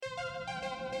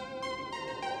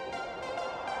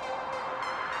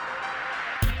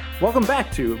Welcome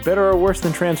back to Better or Worse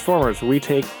Than Transformers, where we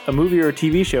take a movie or a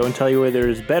TV show and tell you whether it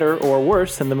is better or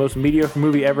worse than the most mediocre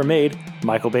movie ever made,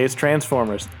 Michael Bay's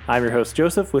Transformers. I'm your host,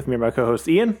 Joseph. With me are my co-host,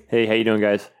 Ian. Hey, how you doing,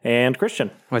 guys? And Christian.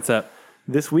 What's up?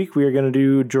 This week we are going to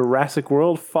do Jurassic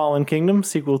World Fallen Kingdom,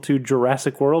 sequel to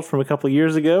Jurassic World from a couple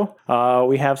years ago.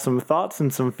 We have some thoughts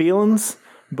and some feelings,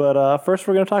 but first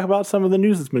we're going to talk about some of the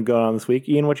news that's been going on this week.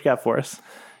 Ian, what you got for us?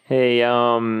 Hey,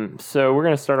 so we're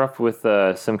going to start off with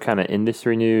some kind of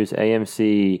industry news.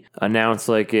 AMC announced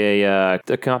like a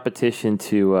competition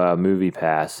to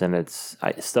MoviePass, and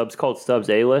it's called Stubbs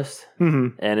A-List,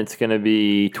 and it's going to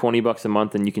be $20 a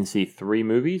month, and you can see 3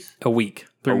 movies. A week.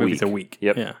 3 movies a week.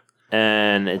 Yep. Yeah.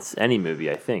 And it's any movie,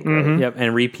 I think. Mm-hmm. Right? Yep,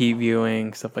 and repeat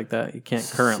viewing, stuff like that. You can't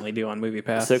currently do on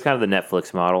MoviePass. So kind of the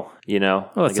Netflix model, you know?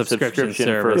 Well, like a subscription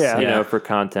service. For, you know, for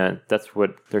content. That's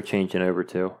what they're changing over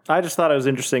to. I just thought it was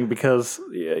interesting because,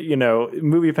 you know,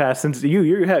 MoviePass, since you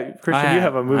have, Christian, you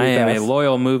have a MoviePass. I am a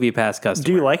loyal MoviePass customer.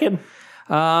 Do you like it?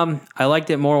 I liked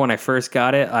it more when I first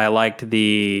got it. I liked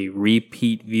the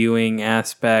repeat viewing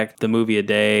aspect, the movie a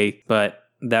day, but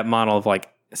that model of like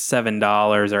 $7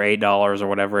 or $8 or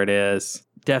whatever it is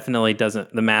definitely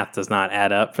doesn't, the math does not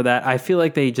add up for that. I feel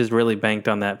like they just really banked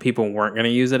on that people weren't going to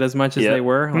use it as much as they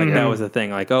were. Like that was the thing.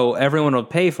 Like, oh, everyone will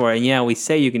pay for it. And yeah, we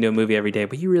say you can do a movie every day,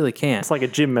 but you really can't. It's like a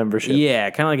gym membership. Yeah,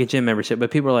 kind of like a gym membership.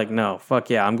 But people are like, no, fuck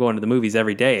yeah, I'm going to the movies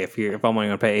every day if I'm only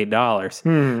going to pay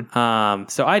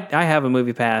 $8. So I have a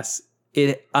MoviePass.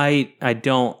 I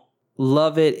don't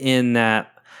love it in that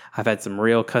I've had some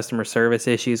real customer service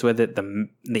issues with it.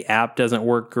 The app doesn't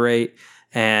work great.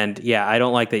 And yeah, I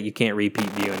don't like that you can't repeat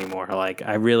view anymore. Like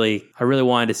I really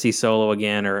wanted to see Solo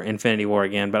again or Infinity War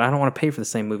again, but I don't want to pay for the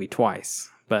same movie twice.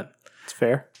 But It's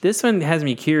fair. this one has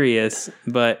me curious,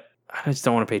 but I just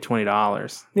don't want to pay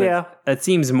 $20. Yeah. That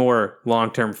seems more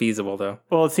long-term feasible though.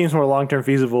 Well, it seems more long-term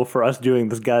feasible for us doing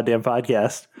this goddamn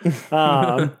podcast.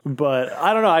 But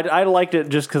I don't know. I liked it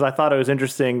just because I thought it was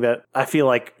interesting that I feel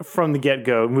like from the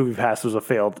get-go, MoviePass was a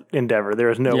failed endeavor. There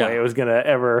was no way it was going to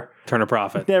ever Turn a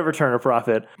profit. never turn a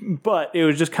profit. But it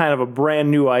was just kind of a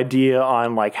brand new idea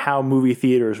on like how movie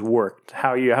theaters worked,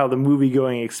 how the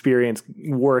movie-going experience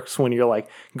works when you're like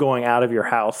going out of your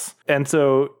house. And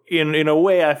so in a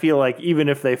way, I feel like even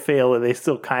if they fail, they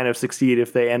still kind of succeed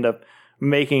if they end up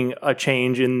making a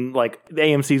change in like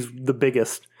AMC's the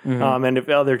biggest. And if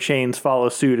other chains follow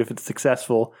suit, if it's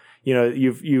successful, you know,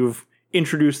 you've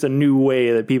introduced a new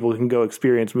way that people can go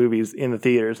experience movies in the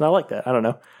theaters. And I like that. I don't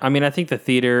know. I mean, I think the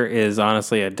theater is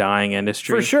honestly a dying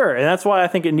industry. For sure. And that's why I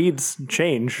think it needs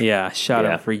change. Yeah, shot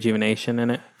of rejuvenation in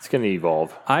it. It's going to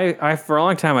evolve. I for a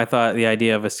long time I thought the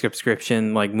idea of a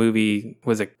subscription like movie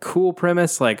was a cool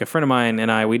premise. Like a friend of mine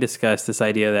and we discussed this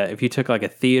idea that if you took like a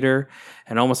theater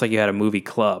and almost like you had a movie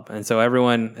club, and so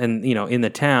everyone and you know in the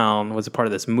town was a part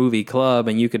of this movie club,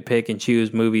 and you could pick and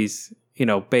choose movies, you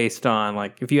know, based on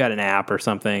like if you had an app or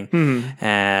something.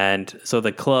 And so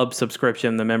the club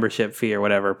subscription, the membership fee or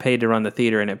whatever, paid to run the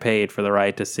theater, and it paid for the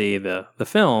right to see the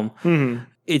film.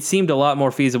 It seemed a lot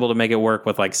more feasible to make it work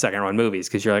with like second run movies,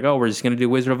 because you're like, oh, we're just going to do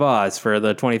Wizard of Oz for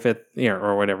the 25th year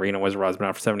or whatever. You know, Wizard of Oz has been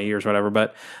out for 70 years, whatever.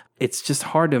 But it's just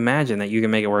hard to imagine that you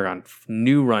can make it work on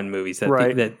new run movies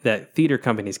that that theater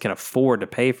companies can afford to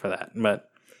pay for that. But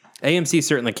AMC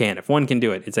certainly can. If one can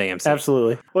do it, it's AMC.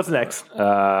 Absolutely. What's next?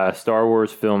 Star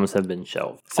Wars films have been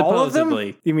shelved. Supposedly. All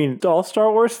of them? You mean all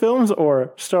Star Wars films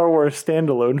or Star Wars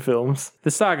standalone films?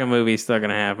 The saga movie's still going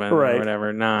to happen Right. or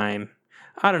whatever. 9.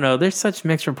 I don't know. There's such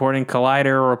mixed reporting.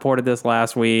 Collider reported this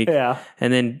last week. Yeah.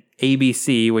 And then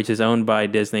ABC, which is owned by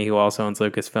Disney, who also owns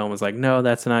Lucasfilm, was like, no,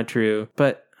 that's not true.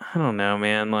 But I don't know,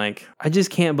 man. Like, I just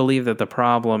can't believe that the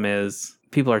problem is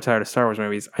people are tired of Star Wars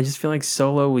movies. I just feel like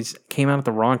Solo came out at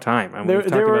the wrong time. I mean, there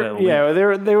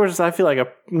was, I feel like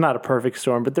not a perfect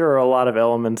storm, but there are a lot of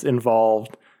elements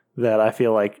involved that I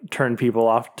feel like turned people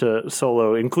off to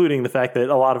Solo, including the fact that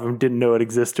a lot of them didn't know it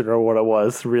existed or what it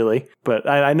was, really. But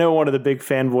I know one of the big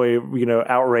fanboy, you know,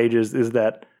 outrages is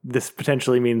that this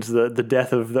potentially means the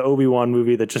death of the Obi-Wan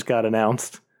movie that just got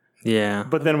announced. Yeah.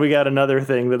 But then we got another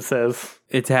thing that says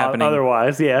it's happening.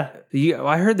 Otherwise, yeah.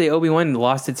 I heard the Obi-Wan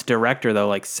lost its director, though,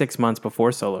 like 6 months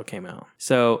before Solo came out.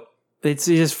 So it's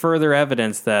just further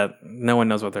evidence that no one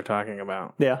knows what they're talking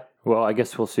about. Yeah. Well, I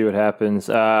guess we'll see what happens.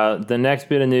 The next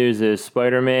bit of news is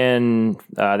Spider-Man.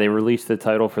 They released the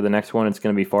title for the next one. It's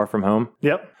going to be Far From Home.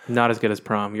 Yep. Not as good as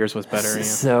Prom. Yours was better. Yeah.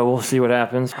 So we'll see what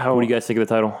happens. What do you guys think of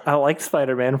the title? I like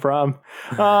Spider-Man Prom.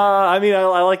 I mean,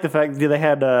 I like the fact that they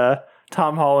had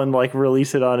Tom Holland like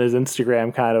release it on his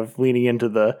Instagram, kind of leaning into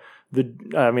the.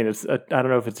 I mean, I don't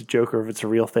know if it's a joke or if it's a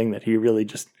real thing that he really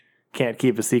just can't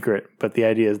keep a secret. But the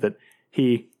idea is that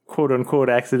he quote unquote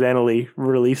accidentally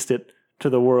released it to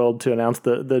the world to announce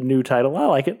the new title. I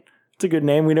like it. It's a good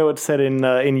name. We know it's set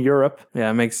in Europe.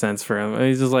 Yeah, it makes sense for him.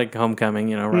 He's just like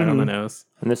Homecoming, right on the nose.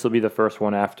 And this will be the first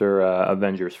one after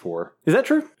Avengers 4. Is that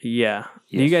true? Yeah.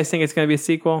 Yes. Do you guys think it's going to be a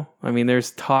sequel? I mean, there's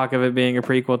talk of it being a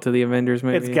prequel to the Avengers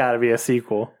movie. It's got to be a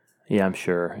sequel. Yeah, I'm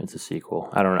sure it's a sequel.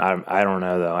 I don't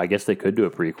know though. I guess they could do a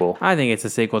prequel. I think it's a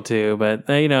sequel too, but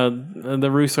the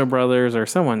Russo brothers or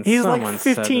someone. He's like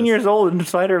 15 years old in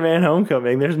Spider-Man: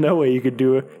 Homecoming. There's no way you could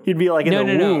do it. He'd be like in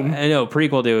the womb. No,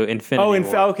 prequel to Infinity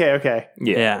War. Okay.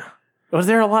 Yeah. Was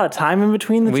there a lot of time in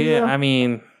between the two? Though? I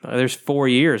mean, there's 4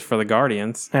 years for the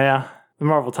Guardians. Yeah, the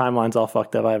Marvel timeline's all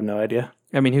fucked up. I have no idea.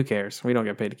 I mean, who cares? We don't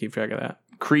get paid to keep track of that.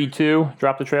 Creed 2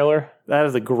 dropped the trailer. That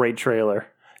is a great trailer.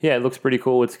 Yeah, it looks pretty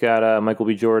cool. It's got Michael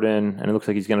B. Jordan, and it looks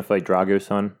like he's going to fight Drago's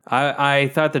son.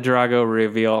 I thought the Drago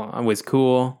reveal was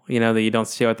cool. That you don't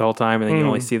see it the whole time, and then you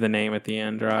only see the name at the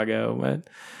end, Drago. But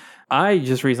I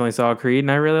just recently saw Creed,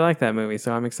 and I really like that movie,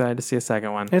 so I'm excited to see a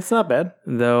second one. It's not bad.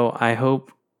 Though I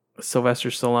hope Sylvester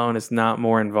Stallone is not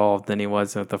more involved than he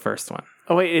was with the first one.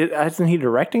 Oh, wait, isn't he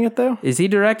directing it, though? Is he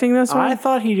directing this one? I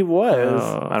thought he was.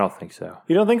 I don't think so.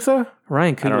 You don't think so?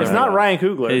 Ryan Coogler. It's not Ryan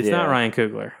Coogler. It's not Ryan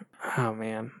Coogler. Oh,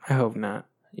 man. I hope not.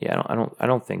 Yeah, I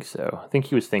don't think so. I think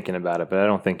he was thinking about it, but I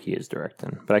don't think he is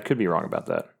directing. But I could be wrong about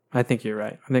that. I think you're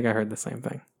right. I think I heard the same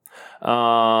thing.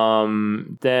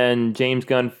 Then James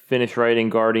Gunn finished writing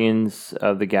Guardians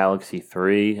of the Galaxy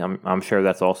 3. I'm sure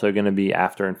that's also going to be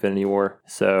after Infinity War.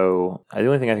 So the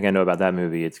only thing I think I know about that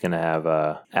movie, it's going to have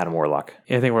Adam Warlock.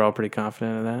 Yeah, I think we're all pretty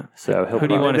confident of that. So Who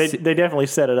do you want to see? They definitely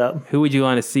set it up. Who would you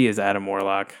want to see as Adam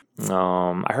Warlock?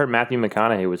 I heard Matthew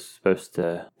McConaughey was supposed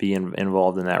to be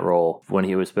involved in that role when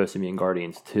he was supposed to be in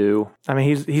Guardians 2. I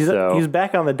mean, he's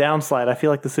back on the downslide. I feel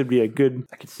like this would be a good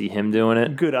I could see him doing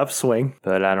it, good upswing.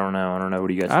 but I don't know. What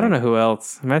do you guys think? I don't know who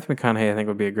else. Matthew McConaughey, I think,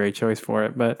 would be a great choice for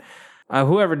it. But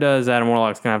whoever does Adam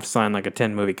Warlock's going to have to sign like a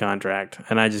 10-movie contract.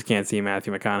 And I just can't see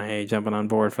Matthew McConaughey jumping on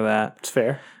board for that. It's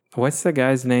fair. What's the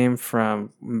guy's name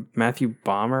from Matthew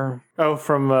Bomber? Oh,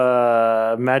 from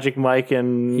Magic Mike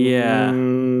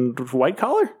and White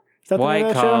Collar? Is that the name White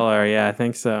of that show? Collar, yeah, I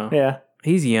think so. Yeah.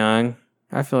 He's young.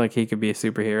 I feel like he could be a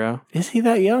superhero. Is he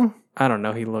that young? I don't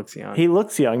know. He looks young. He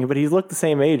looks young, but he's looked the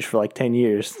same age for like 10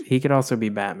 years. He could also be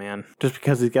Batman. Just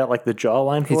because he's got like the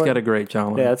jawline for He's it? got a great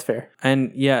jawline. Yeah, that's fair.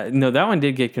 And that one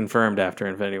did get confirmed after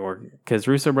Infinity War because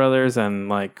Russo brothers and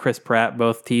like Chris Pratt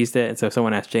both teased it. And so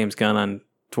someone asked James Gunn on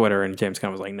Twitter, and James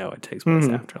Gunn was like, "No, it takes place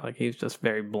after." Like he was just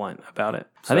very blunt about it.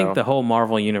 I think the whole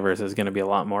Marvel universe is going to be a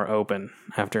lot more open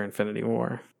after Infinity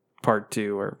War Part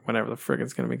 2 or whatever the frick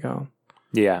it's going to be called.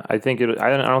 Yeah, I think I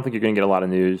don't think you're going to get a lot of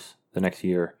news the next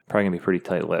year. Probably going to be pretty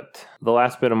tight-lipped. The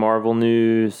last bit of Marvel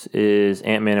news is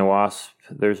Ant-Man and Wasp.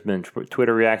 There's been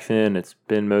Twitter reaction. It's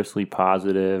been mostly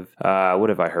positive. What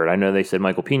have I heard? I know they said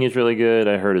Michael Pena's really good.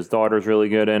 I heard his daughter's really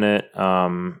good in it.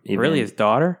 Really, his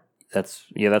daughter? That's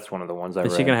one of the ones I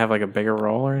read. Is she gonna have like a bigger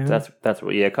role or anything? That's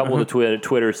what. Yeah, a couple of the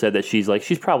Twitter said that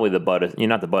she's probably the butt of,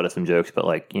 not the butt of some jokes, but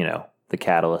like the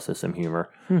catalyst of some humor.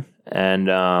 And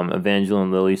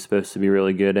Evangeline Lilly's supposed to be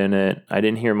really good in it. I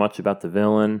didn't hear much about the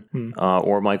villain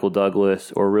or Michael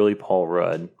Douglas or really Paul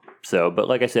Rudd. So, but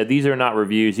like I said, these are not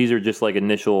reviews. These are just like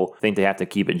initial thing. They have to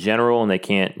keep it general, and they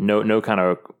can't no kind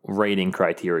of rating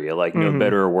criteria, like no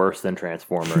better or worse than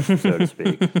Transformers, so to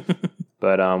speak.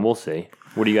 But we'll see.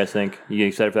 What do you guys think? You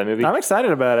excited for that movie? I'm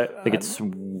excited about it. I think it's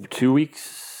 2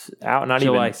 weeks out. Not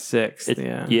July even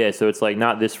 6th. Yeah. So it's like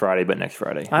not this Friday, but next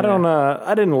Friday. I don't.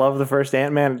 I didn't love the first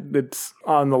Ant-Man. It's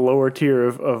on the lower tier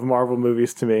of Marvel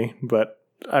movies to me. But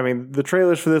I mean, the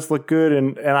trailers for this look good,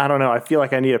 and I don't know. I feel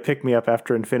like I need a pick me up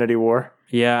after Infinity War.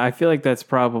 Yeah, I feel like that's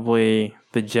probably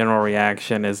the general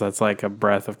reaction. Is that's like a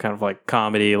breath of kind of like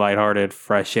comedy, lighthearted,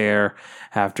 fresh air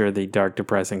after the dark,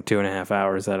 depressing 2.5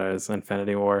 hours that is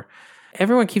Infinity War.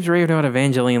 Everyone keeps raving about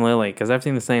Evangeline Lilly because I've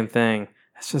seen the same thing.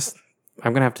 It's just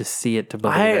I'm gonna have to see it to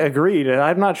believe I it. agreed.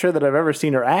 I'm not sure that I've ever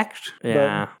seen her act.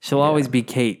 Yeah, she'll always be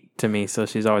Kate to me, so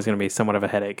she's always gonna be somewhat of a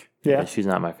headache. Yeah. She's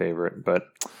not my favorite, but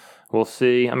we'll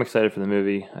see. I'm excited for the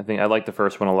movie. I think I like the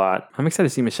first one a lot. I'm excited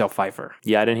to see Michelle Pfeiffer.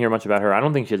 Yeah, I didn't hear much about her. I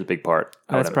don't think she has a big part.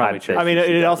 That's probably true. I mean,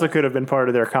 it also could have been part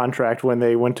of their contract when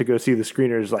they went to go see the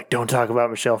screeners. Like, don't talk about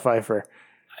Michelle Pfeiffer.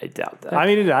 I doubt that. I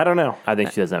mean, I don't know. I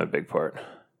think she doesn't have a big part.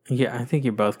 Yeah, I think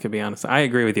you both could be honest. I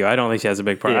agree with you. I don't think she has a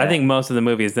big part. Yeah. I think most of the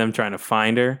movie is them trying to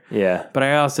find her. Yeah. But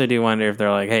I also do wonder if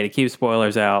they're like, hey, to keep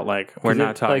spoilers out, like, we're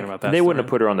not talking about that. They wouldn't have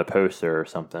story. put her on the poster or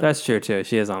something. That's true, too.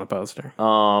 She is on the poster.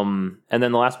 And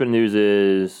then the last bit of news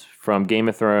is from Game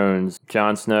of Thrones,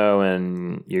 Jon Snow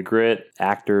and Ygritte,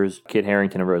 actors, Kit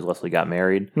Harington and Rose Leslie got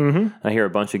married. Mm-hmm. I hear a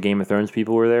bunch of Game of Thrones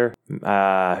people were there.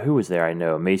 Who was there? I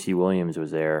know. Macy Williams was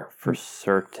there for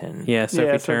certain. Yeah,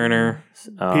 Sophie Turner.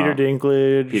 Peter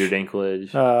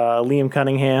Dinklage. Liam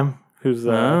Cunningham, who's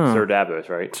Sir Davos,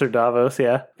 right? Sir Davos,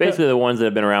 yeah. Basically the ones that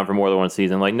have been around for more than one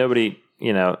season. Like nobody...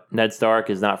 Ned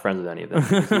Stark is not friends with any of them.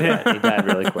 He died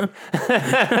really quick.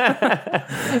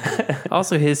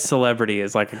 Also, his celebrity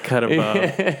is like a cut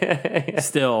above.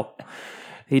 Still,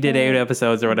 he did 8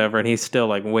 episodes or whatever, and he's still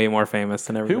like way more famous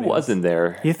than everybody. Who wasn't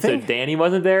there? You think? So Danny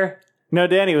wasn't there? No,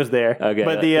 Danny was there. Okay.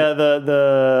 But the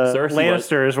Cersei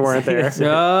Lannisters weren't there.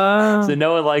 So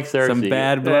no one likes Cersei. Some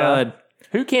bad blood.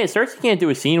 Who can't? Cersei can't do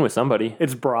a scene with somebody.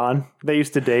 It's Bronn. They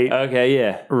used to date. Okay,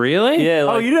 yeah. Really? Yeah.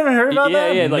 Oh, you didn't heard about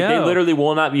that? Yeah, like they No. literally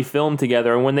will not be filmed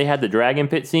together. And when they had the dragon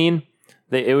pit scene,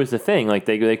 it was the thing. Like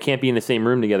they can't be in the same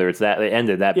room together. It's that they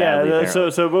ended that badly. Yeah,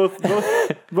 apparently. so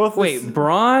both Wait,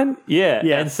 Braun? yeah,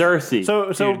 Yeah. and Cersei.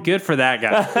 so Dude, good for that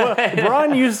guy.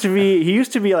 Bronn used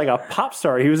to be like a pop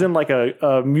star. He was in like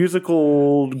a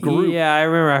musical group. Yeah, I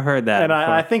remember. I've heard that. And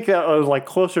before. I think that was like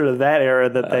closer to that era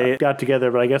that they got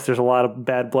together, but I guess there's a lot of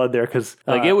bad blood there because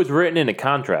like it was written in a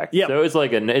contract. Yep. So it's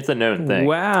like it's a known thing.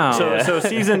 Wow. So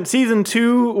season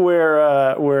 2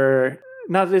 where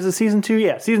not is it season 2?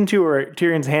 Yeah, season 2 where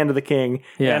Tyrion's hand to the king.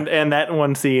 Yeah. And that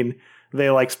one scene they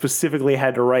like specifically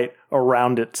had to write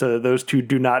around it so that those two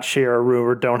do not share a room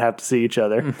or don't have to see each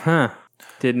other. Huh.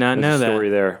 Did not know There's a that. story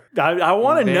there. I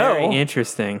want to Very know.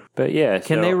 interesting. But yeah,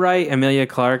 Can they write Amelia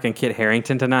Clarke and Kit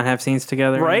Harington to not have scenes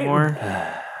together Right? anymore?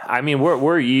 I mean,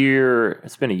 we're a year.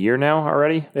 It's been a year now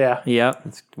already. Yeah.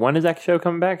 Yep. When is that show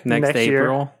coming back? Next year.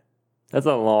 April. That's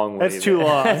a long way. That's too man.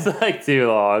 long. That's like too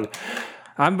long.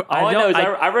 All I know is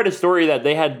I read a story that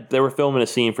they were filming a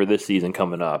scene for this season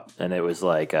coming up, and it was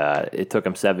like it took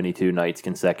them 72 nights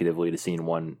consecutively to scene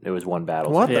one. It was one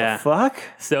battle. What scene. Yeah. the fuck?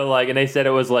 So like, and they said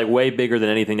it was like way bigger than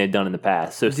anything they'd done in the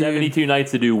past. So 72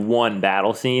 nights to do one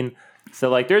battle scene. So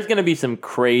like, there's gonna be some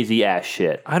crazy ass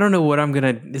shit. I don't know what I'm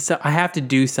gonna. So I have to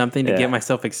do something to Yeah. get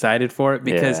myself excited for it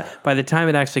because Yeah. by the time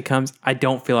it actually comes, I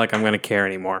don't feel like I'm gonna care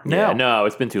anymore. Yeah, no,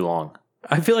 it's been too long.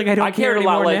 I feel like I don't I care cared a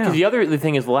lot, anymore like now. because the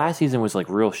thing is, the last season was like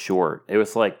real short. It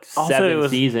was like Also, seven it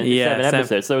was- seasons, yeah, seven seven.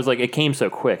 episodes. So it was like it came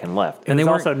so quick and left. And they it's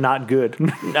weren't- also not good.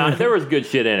 There was good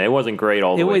shit in it. It wasn't great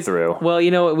all the way through. Well, you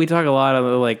know, we talk a lot of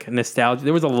like nostalgia.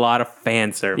 There was a lot of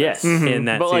fan service Yes. in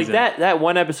that But like season. that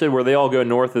one episode where they all go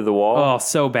north of the wall. Oh,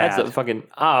 so bad. That's a fucking.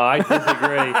 Oh, I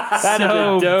disagree. That is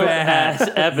So a dope bad. ass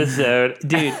episode,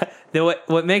 Dude,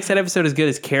 what makes that episode as good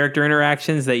is character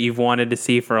interactions that you've wanted to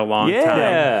see for a long time.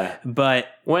 Yeah. But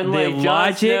When, the like, Jon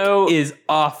logic Snow- is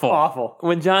awful. Awful.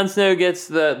 When Jon Snow gets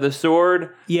the sword,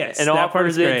 Yes, and that part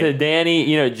offers is it great. to Danny,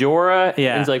 Jorah,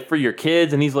 Yeah. and he's like for your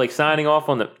kids, and he's like signing off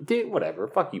on the dude. Whatever,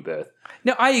 fuck you both.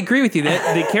 No, I agree with you.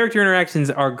 That the character interactions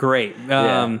are great.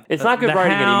 It's not good the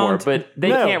writing anymore, Hound- but they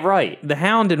No. can't write. The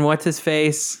Hound and what's his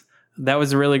face. That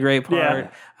was a really great part.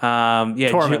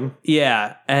 Tormund.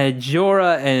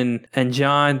 Jorah and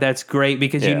John. That's great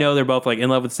because you Yeah. know they're both like in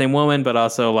love with the same woman, but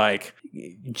also like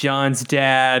John's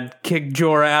dad kicked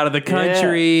Jorah out of the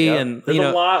country, Yeah. Yep. and There's you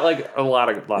know. a lot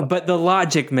of. But the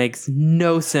logic makes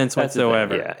no sense That's the thing,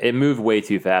 whatsoever. Yeah, it moved way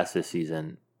too fast this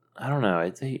season. I don't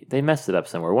know. They messed it up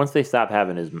somewhere. Once they stopped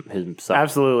having his stuff.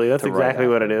 Absolutely. That's To write exactly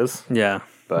out. what it is. Yeah.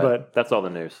 But that's all the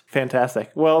news.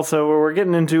 Fantastic. Well, so we're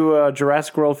getting into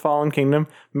Jurassic World Fallen Kingdom.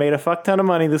 Made a fuck ton of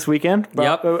money this weekend.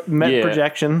 Yep. Met Yeah.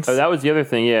 projections. Oh, that was the other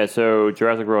thing. Yeah. So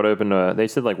Jurassic World opened. They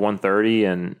said like 130,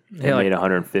 and it Yeah, like- made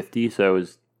 150. So it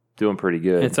was doing pretty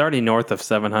good. It's already north of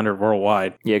 700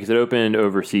 worldwide. Yeah, because it opened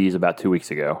overseas about 2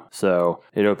 weeks ago. So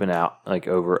it opened out like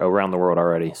around the world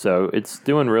already. So it's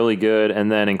doing really good. And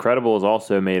then Incredibles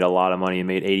also made a lot of money. It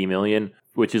made 80 million,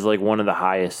 which is like one of the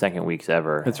highest second weeks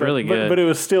ever. It's really good. but it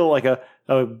was still like a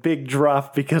big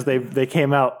drop because they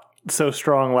came out so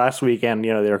strong last weekend.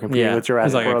 They were competing with it was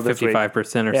Jurassic like World this week.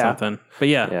 55% or Yeah. something. But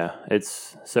yeah, Yeah,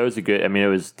 it's a good. I mean, it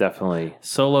was definitely.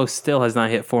 Solo still has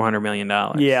not hit $400 million.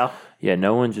 Yeah. Yeah,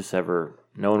 no one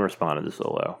responded to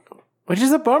Solo. Which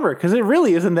is a bummer because it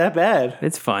really isn't that bad.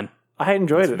 It's fun. I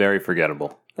enjoyed it. Very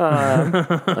forgettable.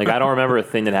 Like I don't remember a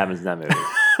thing that happens in that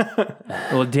movie.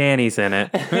 Well, Danny's in it.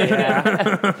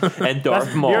 And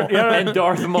Darth Maul. you're- And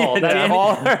Darth Maul. That's Danny-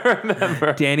 all I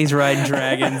remember. Danny's riding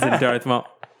dragons and Darth Maul.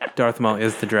 Darth Maul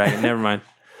is the dragon. Never mind.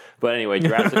 But anyway,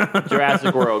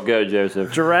 Jurassic World. Go,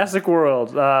 Joseph. Jurassic World.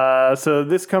 So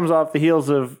this comes off the heels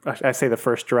of, I say the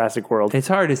first Jurassic World. It's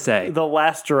hard to say. The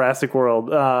last Jurassic World,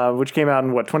 which came out in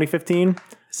 2015?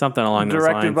 Something along those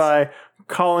lines. Directed by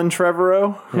Colin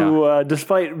Trevorrow, who,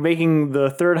 despite making the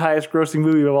third highest grossing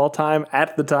movie of all time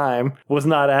at the time, was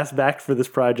not asked back for this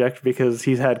project because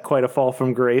he's had quite a fall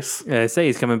from grace. Yeah, they say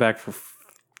he's coming back for do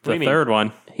the you mean? third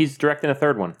one. He's directing a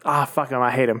third one. Ah, fuck him.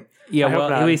 I hate him. Yeah, I hope well,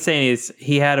 not. what he's saying is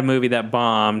he had a movie that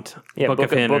bombed, Yeah, Book of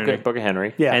Henry, Book of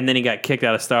Henry. Yeah. and then he got kicked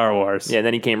out of Star Wars. Yeah, and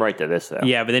then he came right to this, though.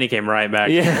 Yeah, but then he came right back.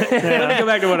 Yeah. Let me go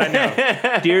back to what I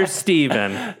know. Dear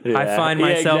Steven, I find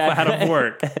myself out of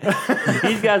work.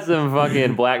 He's got some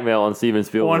fucking blackmail on Steven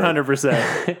Spielberg.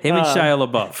 100%. Him and Shia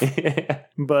LaBeouf.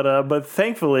 But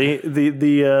thankfully,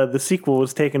 the sequel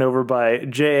was taken over by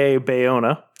J.A.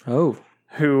 Bayona, Oh.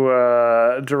 who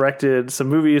directed some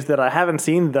movies that I haven't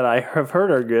seen that I have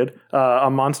heard are good. A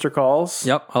Monster Calls.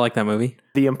 Yep, I like that movie.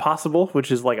 The Impossible,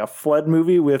 which is like a flood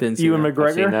movie with Didn't see Ewan that. I've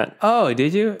McGregor. seen that. Oh,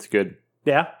 did you? It's good.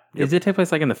 Yeah. Does it take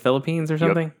place like in the Philippines or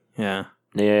something? Yeah.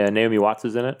 Yeah, Naomi Watts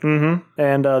is in it.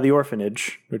 And The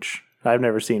Orphanage, which I've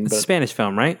never seen. It's a But Spanish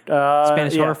film, right?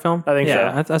 Spanish yeah, horror film? I think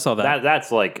yeah, so. I saw that.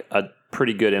 That's like a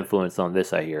pretty good influence on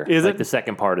this, I hear. Is like it? the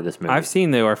second part of this movie. I've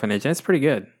seen The Orphanage. It's pretty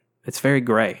good. It's very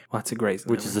gray. Lots of grays.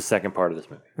 which is the second part of this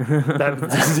movie.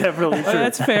 That's definitely true.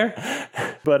 That's fair.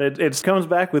 But it comes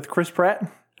back with Chris Pratt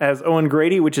as Owen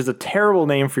Grady, which is a terrible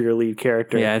name for your lead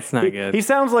character. Yeah, it's not good. He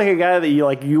sounds like a guy that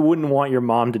you wouldn't want your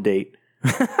mom to date.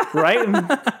 Right?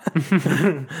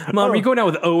 Mom, are you going out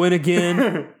with Owen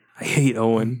again? I hate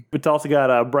Owen. It's also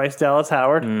got Bryce Dallas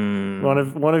Howard, Hmm.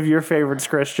 one of your favorites,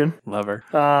 Christian. Love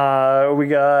her. We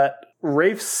got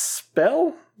Rafe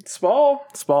Spall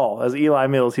as Eli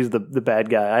Mills. He's the bad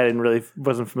guy.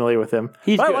 Wasn't familiar with him.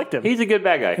 He's But I good. liked him. He's a good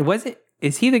bad guy.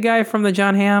 Is he the guy from the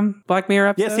John Hamm Black Mirror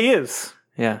episode? Yes, he is.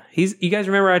 Yeah. You guys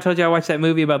remember I told you I watched that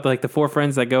movie about the four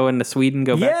friends that go into Sweden,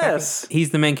 go back? Yes. He's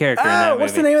the main character in that movie.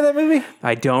 What's the name of that movie?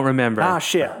 I don't remember. Ah,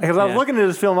 shit. Because I was Yeah. looking at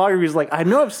his filmography. He's like, I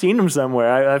know I've seen him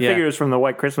somewhere. I Yeah. figured it was from the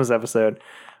White Christmas episode.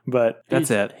 But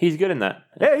That's it. He's good in that.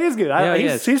 yeah, he's good. Yeah, he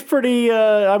is. He's pretty,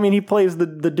 he plays the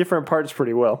different parts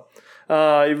pretty well.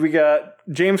 We got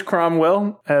James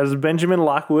Cromwell as Benjamin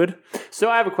Lockwood. So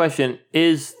I have a question.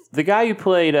 Is the guy who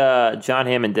played John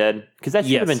Hammond dead? Because that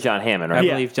should have Yes. been John Hammond, I right?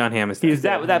 Yeah. believe John Hamm is He's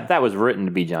dead. That was written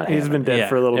to be John Hammond. He's been dead Yeah.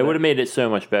 for a little It bit. would have made it so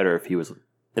much better if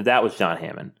that was John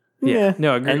Hammond. Yeah.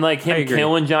 No, agree. And like I him agree.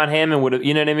 killing John Hammond would have,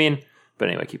 you know what I mean? But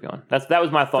anyway, keep going. That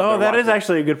was my thought. Oh, that is watching it.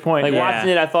 actually a good point. Like Yeah.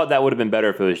 watching it, I thought that would have been better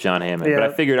if it was John Hammond. But Yeah. I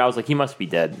figured I was like, he must be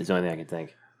dead. Is the only thing I can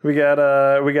think. We got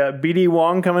BD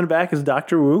Wong coming back as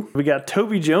Dr. Wu. We got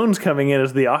Toby Jones coming in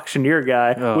as the auctioneer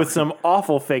guy with some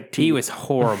awful fake teeth. He was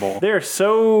horrible.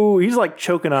 He's like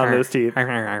choking on those teeth.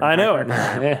 I know it.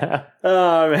 Yeah.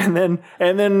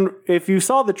 And then if you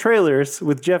saw the trailers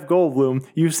with Jeff Goldblum,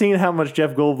 you've seen how much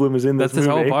Jeff Goldblum is in this That's his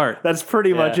movie. whole part. That's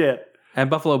pretty much it. And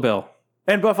Buffalo Bill.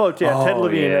 And Buffalo, Ted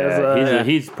Levine as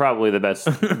he's probably the best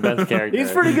character.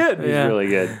 he's pretty good. He's Yeah. really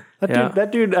good.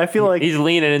 That dude, I feel like He's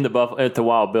leaning into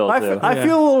Wild Bill too. I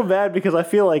feel a little bad because I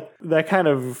feel like that kind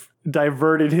of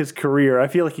diverted his career. I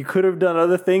feel like he could have done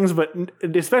other things, but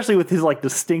especially with his like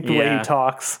distinct way Yeah. he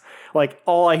talks, like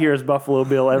all I hear is Buffalo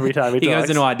Bill every time he He talks. goes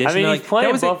into audition. I mean, they're he's like, playing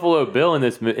that was Buffalo Bill in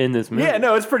this movie. yeah,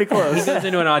 no, it's pretty close. He goes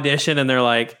into an audition and they're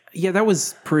like, yeah, that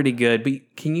was pretty good, but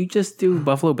can you just do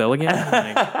Buffalo Bill again?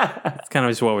 Like, it's kind of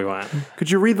just what we want.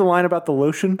 Could you read the line about the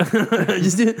lotion?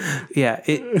 Just do,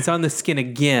 it's on the skin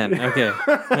again. Okay.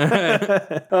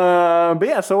 But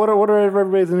yeah, so what are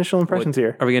everybody's initial impressions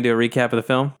here? Are we going to do a recap of the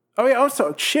film? Oh yeah,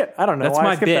 so shit, I don't know. That's why I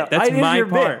my skipped bit. that. That's It is my your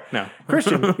bit. part. No.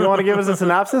 Christian, you want to give us a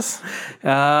synopsis?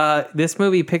 This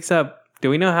movie picks up. Do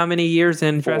we know how many years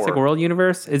in Jurassic World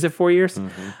universe? Is it 4 years?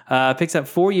 Picks up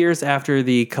 4 years after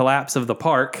the collapse of the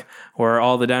park, where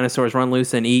all the dinosaurs run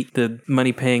loose and eat the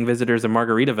money-paying visitors of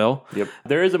Margaritaville. Yep.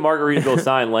 There is a Margaritaville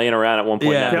sign laying around at one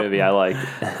point Yeah. in that Yep. movie. I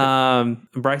like.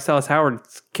 Bryce Dallas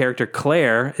Howard's character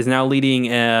Claire is now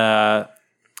leading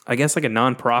I guess like a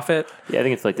nonprofit Yeah, I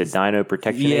think it's like the Dino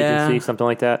Protection Yeah. Agency, something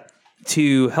like that.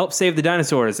 to help save the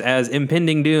dinosaurs as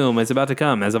impending doom is about to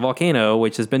come, as a volcano,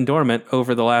 which has been dormant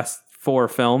over the last 4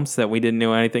 films that we didn't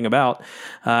know anything about,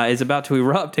 is about to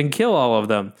erupt and kill all of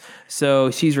them. So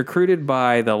she's recruited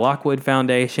by the Lockwood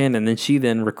Foundation, and then she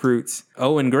recruits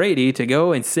Owen Grady to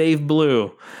go and save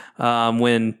Blue.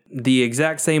 When the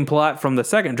exact same plot from the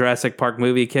second Jurassic Park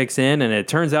movie kicks in, and it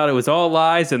turns out it was all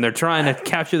lies, and they're trying to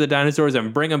capture the dinosaurs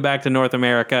and bring them back to North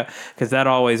America, because that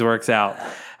always works out.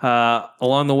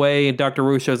 Along the way, Dr.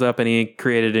 Wu shows up, and he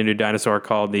created a new dinosaur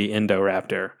called the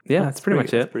Indoraptor. Yeah, that's pretty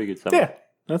much That's it. pretty good summary. Yeah,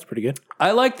 that's pretty good.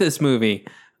 I like this movie.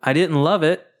 I didn't love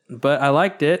it, but I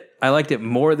liked it. I liked it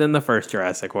more than the first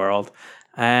Jurassic World.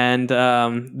 And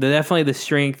definitely the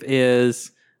strength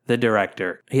is the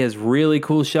director. He has really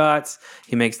cool shots.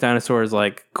 He makes dinosaurs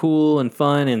like cool and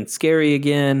fun and scary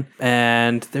again.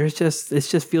 And it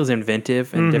just feels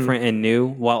inventive and different and new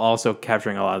while also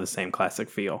capturing a lot of the same classic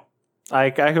feel.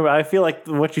 I feel like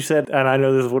what you said, and I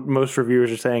know this is what most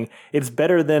reviewers are saying, it's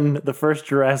better than the first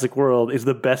Jurassic World is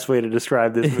the best way to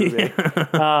describe this movie.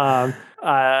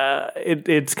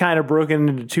 It's kind of broken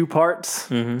into two parts.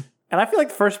 And I feel like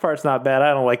the first part's not bad.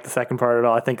 I don't like the second part at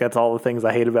all. I think that's all the things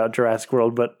I hate about Jurassic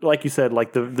World. But like you said,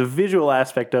 like the visual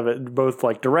aspect of it, both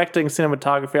like directing,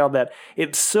 cinematography, all that,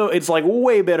 it's like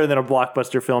way better than a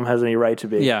blockbuster film has any right to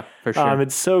be. Yeah, for sure.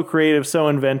 It's so creative, so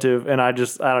inventive, and I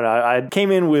don't know. I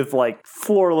came in with like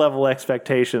floor level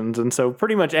expectations, and so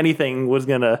pretty much anything was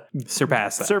gonna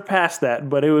surpass that.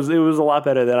 But it was a lot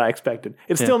better than I expected.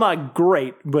 It's still not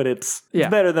great, but it's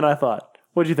better than I thought.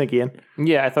 What do you think, Ian?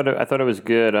 Yeah, I thought it was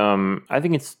good. I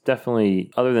think it's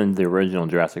definitely, other than the original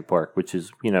Jurassic Park, which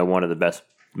is, one of the best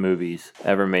movies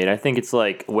ever made, I think it's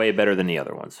like way better than the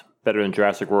other ones. Better than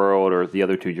Jurassic World or the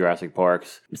other two Jurassic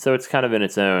Parks. So it's kind of in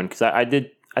its own, because I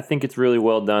think it's really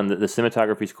well done. The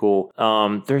cinematography's cool.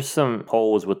 There's some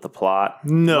holes with the plot.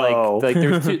 No. Like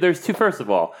there's two, first of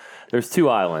all, there's two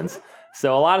islands.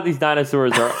 So a lot of these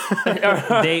dinosaurs are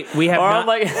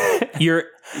you're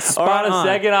on a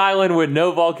second island with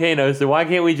no volcanoes. So why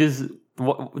can't we just?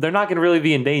 They're not going to really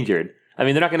be endangered. I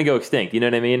mean, they're not going to go extinct. You know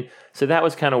what I mean? So that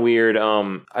was kind of weird.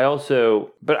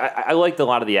 I liked a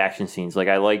lot of the action scenes. Like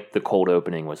I liked the cold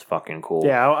opening was fucking cool.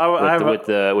 Yeah, with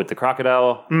the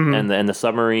crocodile and the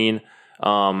submarine.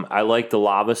 I like the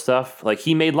lava stuff. Like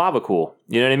he made lava cool.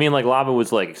 You know what I mean? Like lava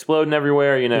was like exploding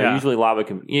everywhere. Usually lava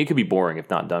could be boring if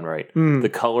not done right. The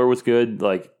color was good.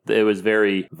 Like it was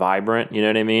very vibrant. You know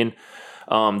what I mean?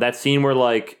 That scene where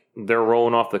like they're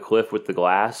rolling off the cliff with the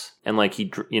glass and like he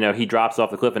drops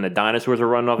off the cliff and the dinosaurs are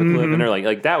running off the cliff and they're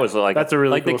like that was like that's a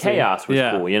really like cool the chaos scene.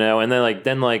 was cool, and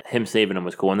then him saving them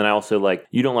was cool. And then I also like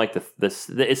you don't like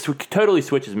it totally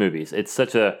switches movies. It's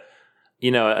such a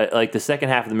like the second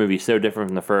half of the movie is so different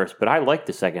from the first, but I liked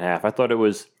the second half. I thought it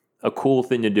was a cool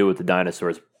thing to do with the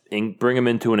dinosaurs and bring them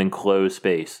into an enclosed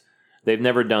space. They've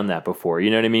never done that before. You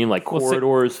know what I mean? Like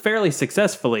corridors. Fairly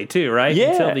successfully too, right?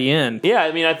 Yeah. Until the end. Yeah,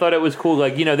 I mean, I thought it was cool.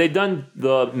 Like, they've done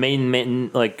the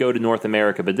main like go to North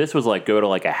America, but this was like go to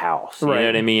like a house. You know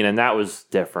what I mean? And that was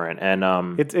different.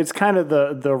 And it's kind of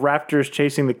the raptors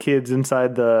chasing the kids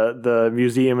inside the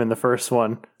museum in the first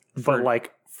one, but like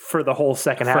for the whole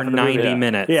second half of the 90 movie.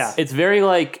 minutes. Yeah. It's very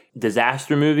like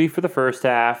disaster movie for the first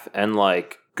half and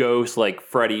like ghost like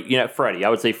Freddy. I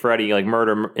would say Freddy like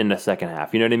murder in the second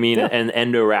half. You know what I mean? Yeah. And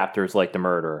Endoraptors like the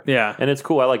murderer. Yeah. And it's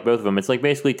cool. I like both of them. It's like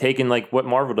basically taking like what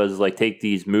Marvel does is like take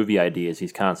these movie ideas,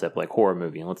 these concept like horror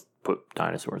movie, and let's put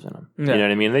dinosaurs in them. Yeah. You know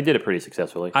what I mean? They did it pretty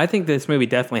successfully. I think this movie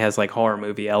definitely has like horror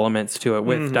movie elements to it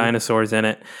with dinosaurs in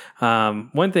it.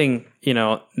 One thing,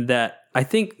 that I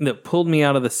think that pulled me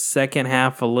out of the second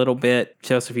half a little bit.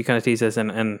 Joseph, you kind of teased this,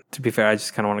 and to be fair, I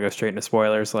just kind of want to go straight into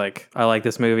spoilers. Like, I like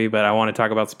this movie, but I want to talk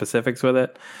about specifics with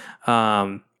it.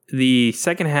 The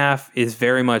second half is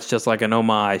very much just like an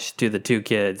homage to the two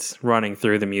kids running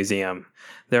through the museum.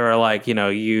 There are like, you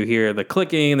hear the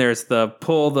clicking, there's the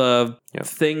pull the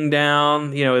thing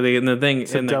down, the thing.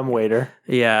 It's a dumbwaiter.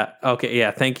 Yeah. Okay.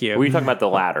 Yeah. Thank you. Were you talking about the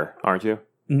ladder, aren't you?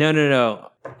 No.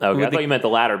 Okay, I thought you meant the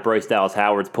ladder Bryce Dallas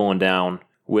Howard's pulling down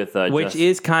with which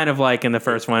is kind of like in the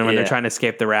first one when they're trying to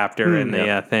escape the raptor and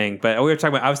the thing. But I was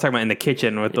talking about in the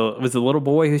kitchen with was the little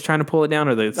boy who's trying to pull it down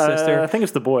or the sister? I think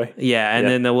it's the boy. Yeah, and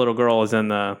then the little girl is in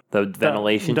the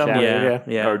ventilation shaft.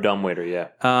 Or dumbwaiter.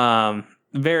 Yeah.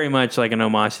 Very much like an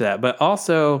homage to that, but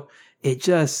also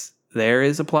there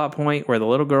is a plot point where the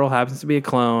little girl happens to be a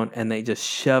clone, and they just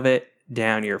shove it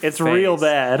down your face. It's real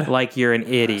bad. Like you're an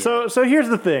idiot. So here's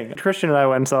the thing. Christian and I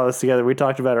went and saw this together. We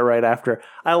talked about it right after.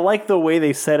 I like the way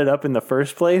they set it up in the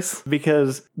first place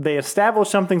because they establish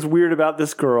something's weird about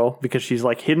this girl because she's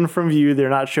like hidden from view. They're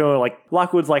not showing like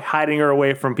Lockwood's like hiding her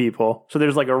away from people. So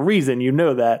there's like a reason,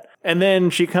 that. And then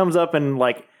she comes up and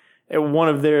like one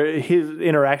of his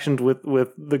interactions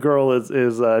with the girl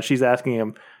is she's asking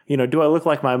him, do I look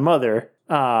like my mother?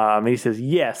 And he says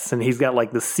yes, and he's got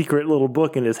like the secret little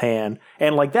book in his hand,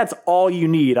 and like that's all you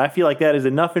need. I feel like that is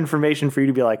enough information for you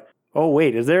to be like, oh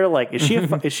wait, is she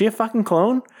a fucking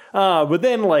clone? But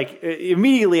then like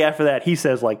immediately after that, he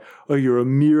says like, oh, you're a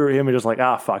mirror image. It's like,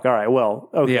 fuck, all right, well,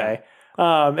 okay.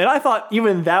 And I thought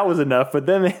even that was enough, but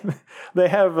then they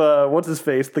have what's his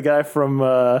face, the guy from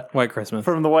White Christmas.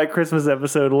 from the White Christmas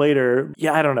episode later.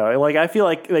 Yeah, I don't know. Like, I feel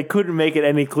like they couldn't make it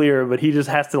any clearer, but he just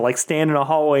has to like stand in a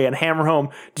hallway and hammer home.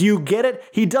 Do you get it?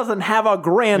 He doesn't have a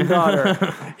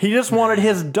granddaughter. He just wanted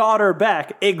his daughter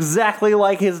back, exactly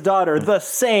like his daughter, the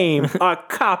same, a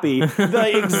copy,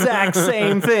 the exact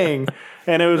same thing.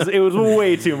 And it was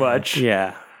way too much.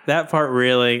 Yeah. That part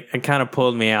really, it kind of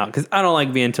pulled me out because I don't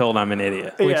like being told I'm an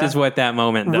idiot, which Yeah. is what that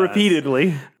moment does.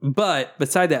 Repeatedly. But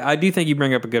beside that, I do think you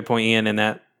bring up a good point, Ian, in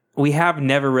that we have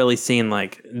never really seen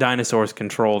like dinosaurs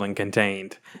controlled and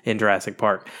contained in Jurassic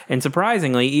Park. And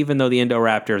surprisingly, even though the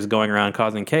Indoraptor is going around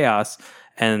causing chaos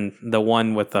and the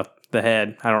one with the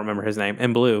head, I don't remember his name,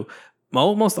 in blue,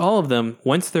 almost all of them,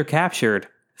 once they're captured,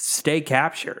 stay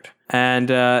captured. And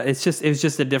it was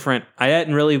just a different, I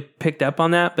hadn't really picked up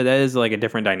on that, but that is like a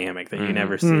different dynamic that you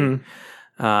never see.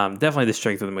 Definitely the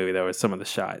strength of the movie, though, is some of the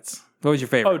shots. What was your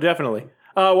favorite? Oh, definitely.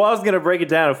 Well, I was going to break it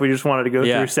down if we just wanted to go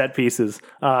through set pieces.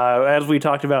 As we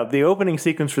talked about, the opening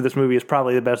sequence for this movie is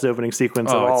probably the best opening sequence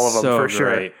of all of them, so for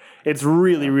sure. great. It's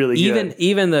really, really good.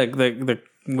 Even the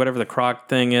whatever the croc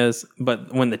thing is,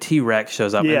 but when the T-Rex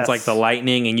shows up, and Yes. it's like the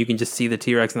lightning, and you can just see the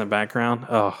T-Rex in the background.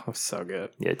 Oh, it's so good.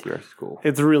 Yeah, T-Rex is cool.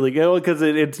 It's really good because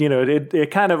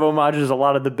it kind of homages a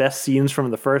lot of the best scenes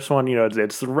from the first one. You know,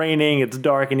 it's raining, it's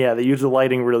dark, and yeah, they use the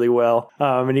lighting really well.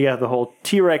 And you got the whole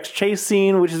T-Rex chase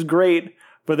scene, which is great.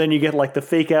 But then you get like the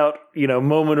fake out,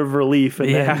 moment of relief, and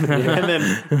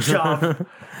then chop.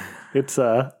 It's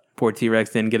Poor T-Rex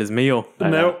didn't get his meal.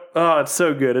 no, oh, it's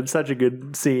so good. It's such a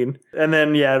good scene. And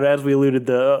then, yeah, as we alluded,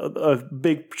 a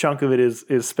big chunk of it is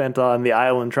spent on the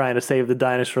island trying to save the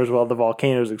dinosaurs while the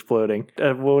volcano's exploding.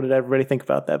 What did everybody think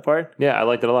about that part? Yeah, I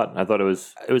liked it a lot. I thought it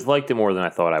was liked it more than I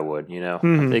thought I would.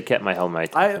 They kept my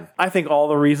helmet. I think all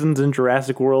the reasons in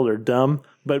Jurassic World are dumb,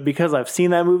 but because I've seen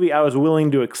that movie, I was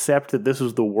willing to accept that this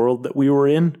was the world that we were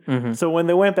in. So when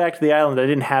they went back to the island, I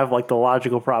didn't have like the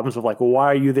logical problems of like, well, why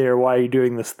are you there? Why are you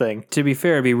doing this thing? To be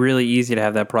fair, it'd be really easy to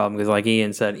have that problem because, like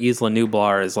Ian said, Isla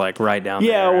Nublar is like right down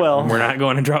there. Yeah, well. We're not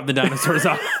going to drop the dinosaurs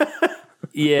off.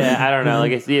 Yeah, I don't know.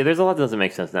 Like, there's a lot that doesn't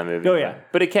make sense in that movie. Oh, yeah.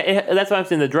 But that's why I'm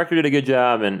saying the director did a good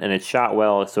job and it's shot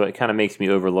well, so it kind of makes me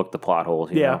overlook the plot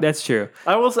holes. You Yeah. know? That's true.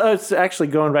 I was actually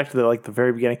going back to the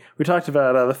very beginning. We talked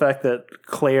about the fact that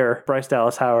Claire, Bryce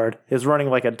Dallas Howard, is running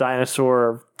like a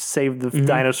dinosaur Save the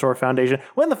Dinosaur Foundation.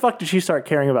 When the fuck did she start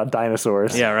caring about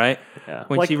dinosaurs? Yeah, right? Yeah.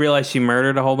 When she realized she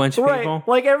murdered a whole bunch of people. Right,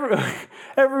 like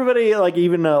everybody, like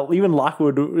even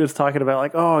Lockwood was talking about,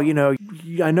 like, oh,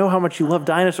 I know how much you love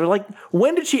dinosaurs. Like,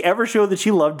 when did she ever show that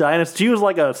she loved dinosaurs? She was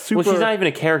like a super. Well, she's not even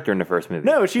a character in the first movie.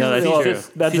 No, she's that's well, true.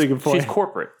 That's a good point. She's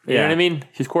corporate. You know what I mean?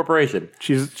 She's corporation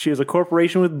She is a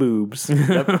corporation with boobs.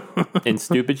 in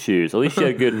stupid shoes. At least she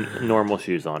had good normal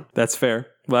shoes on. That's fair.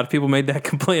 A lot of people made that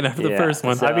complaint after the Yeah, first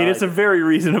one. so- I mean, it's a very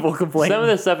reasonable complaint. Some of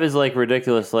the stuff is like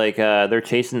ridiculous. Like they're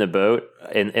chasing the boat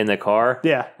in the car.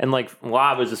 Yeah. And like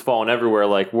lava's just falling everywhere.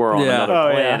 Like we're on Yeah. another Oh,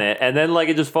 yeah. planet. And then like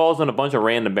it just falls on a bunch of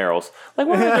random barrels. Like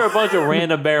why is there a bunch of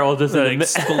random barrels just That in the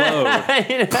explode.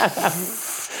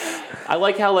 I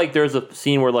like how like there's a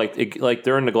scene where like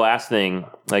during the glass thing,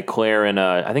 like Claire and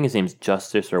I think his name's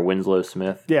Justice or Winslow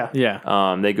Smith. yeah.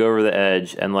 Yeah. They go over the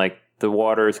edge and like the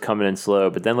water is coming in slow,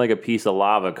 but then like a piece of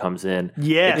lava comes in.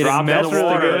 Yes, it drops that's in the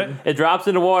really water. good. It drops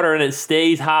in the water and it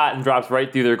stays hot and drops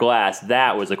right through their glass.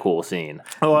 That was a cool scene.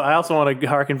 Oh, I also want to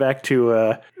harken back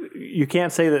to you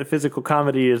can't say that physical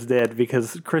comedy is dead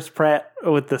because Chris Pratt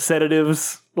with the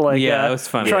sedatives, like Yeah, that was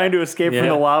funny. trying to escape from Yeah,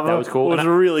 the lava, that was cool. Was And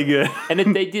really good. And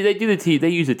they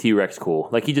use the T-Rex cool.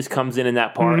 Like he just comes in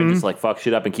that part and just like fucks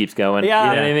shit up and keeps going. Yeah.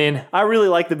 You know what I mean? I really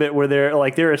like the bit where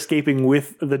they're escaping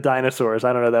with the dinosaurs.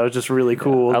 I don't know, that was just really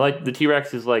cool. I like the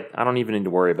T-Rex is like, I don't even need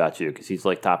to worry about you because he's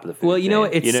like top of the food Well, you know,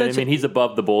 chain. it's you know what I such mean? He's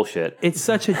above the bullshit. It's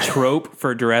such a trope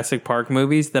for Jurassic Park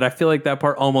movies that I feel like that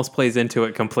part almost plays into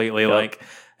it completely. Like,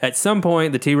 at some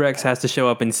point, the T-Rex has to show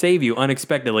up and save you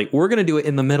unexpectedly. We're going to do it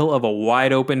in the middle of a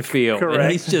wide open field. Correct.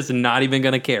 And he's just not even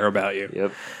going to care about you.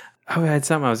 Yep. Oh, I had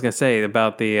something I was going to say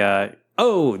about the...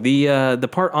 the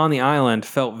part on the island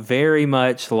felt very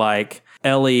much like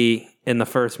Ellie in the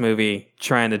first movie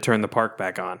trying to turn the park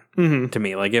back on to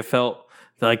me. Like, it felt...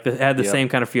 Like it had the same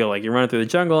kind of feel, like you're running through the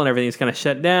jungle and everything's kind of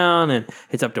shut down, and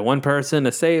it's up to one person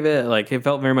to save it. Like it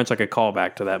felt very much like a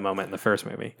callback to that moment in the first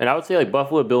movie. And I would say like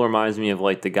Buffalo Bill reminds me of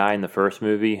like the guy in the first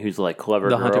movie who's like clever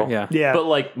The girl, hunter, yeah. Yeah. but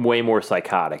like way more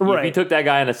psychotic. Right. He took that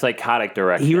guy in a psychotic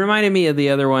direction. He reminded me of the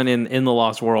other one in the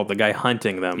Lost World, the guy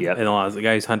hunting them. Yep. In the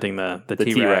guy who's hunting the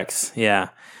T-Rex. T-Rex. Yeah.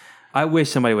 I wish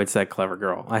somebody would say "clever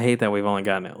girl." I hate that we've only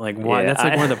gotten it. Like, why? Yeah, That's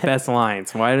like one of the best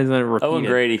lines. Why doesn't it repeat Owen it?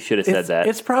 Grady should have said that.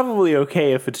 It's probably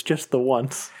okay if it's just the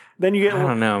once. Then you get. I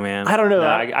don't know, man. I don't know. No,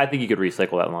 I think you could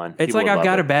recycle that line. It's People like would I've love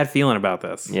got it. a bad feeling about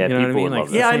this. Yeah, you know what I people mean? would Like, love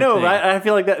it's the Yeah, I same know. thing. But I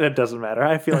feel like that doesn't matter.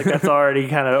 I feel like that's already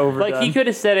kind of overdone. Like he could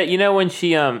have said it. You know when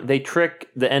she they trick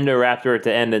the Endoraptor at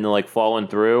the end and they're like falling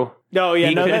through. Oh yeah,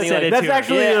 He no, could've that's, said it that's too.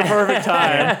 actually Yeah. the perfect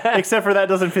time. Except for that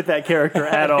doesn't fit that character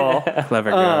at all.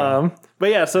 Clever girl. But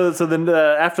yeah, so then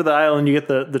after the island, you get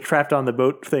the trapped on the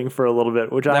boat thing for a little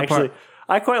bit, which I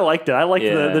quite liked it. I liked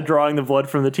Yeah. the drawing the blood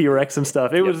from the T-Rex and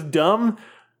stuff. It was dumb,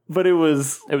 but it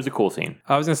was It was a cool scene.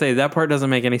 I was gonna say that part doesn't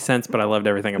make any sense, but I loved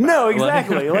everything about no it.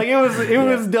 exactly like it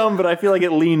was dumb, but I feel like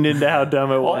it leaned into how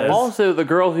dumb it was. Also, the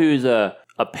girl who's a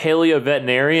paleo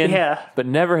veterinarian, Yeah. but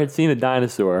never had seen a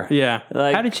dinosaur. Yeah.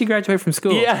 Like- How did she graduate from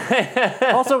school?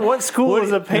 Yeah. Also, what school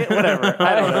is whatever?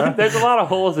 I don't know. There's a lot of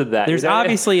holes in that. There's you know?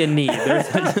 obviously a need.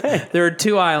 There are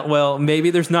 2 islands. Well, maybe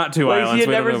there's not 2 Like, islands. she had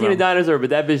We don't never know seen a about. dinosaur, but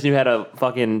that bitch knew how to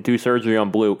fucking do surgery on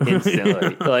Blue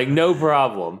instantly. Like, no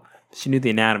problem. She knew the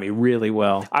anatomy really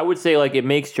well. I would say, like, it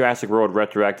makes Jurassic World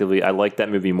retroactively. I like that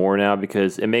movie more now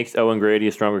because it makes Owen Grady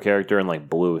a stronger character and, like,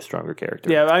 Blue a stronger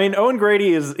character. Yeah, I mean, Owen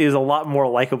Grady is a lot more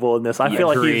likable in this. I feel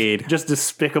like agreed. he's just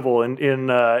despicable in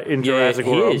Jurassic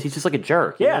he World. is. He's just like a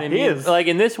jerk. You Yeah, know what I he mean? is. Like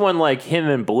in this one, like him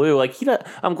and Blue, like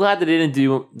I'm glad they didn't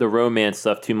do the romance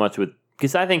stuff too much with,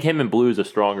 because I think him and Blue is a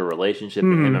stronger relationship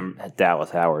than him and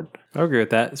Dallas Howard. I agree with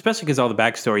that, especially because all the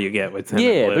backstory you get with him. Yeah,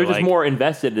 and Blue, they're just like- more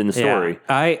invested in the story.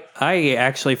 Yeah. I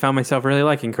actually found myself really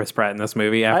liking Chris Pratt in this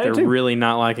movie after too. really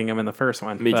not liking him in the first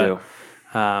one. Me But, too.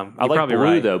 I I like probably Blue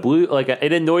right. though. Blue, like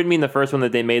it annoyed me in the first one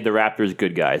that they made the Raptors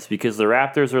good guys because the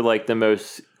Raptors are like the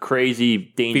most crazy,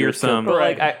 dangerous. Fearsome. But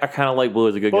like Right. I kind of like Blue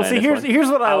as a good Well, guy. see, in this one. here's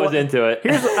what I was into it.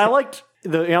 I liked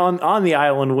on the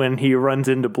island when he runs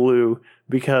into Blue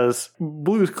because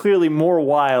Blue's clearly more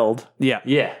wild Yeah.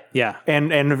 yeah. Yeah.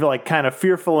 and like kind of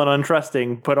fearful and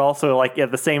untrusting, but also like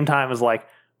at the same time is like,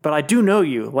 but I do know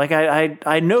you. Like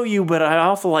I know you, but I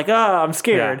also like I'm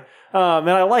scared. And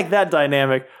I like that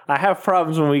dynamic. I have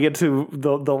problems when we get to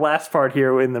the last part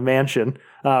here in the mansion.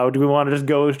 Do we want to just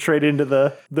go straight into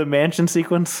the mansion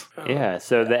sequence? Yeah,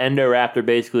 so the Endoraptor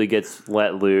basically gets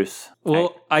let loose.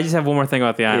 Well, I just have one more thing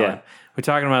about the island. Yeah. We're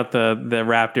talking about the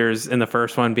Raptors in the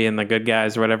first one being the good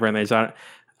guys or whatever, and they saw.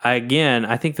 Again,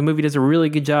 I think the movie does a really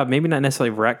good job. Maybe not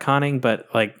necessarily retconning, but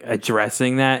like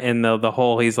addressing that in the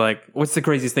whole. He's like, "What's the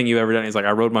craziest thing you've ever done?" He's like,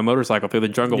 "I rode my motorcycle through the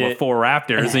jungle with 4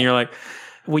 raptors," and you're like.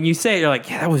 When you say it, you're like,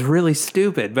 yeah, that was really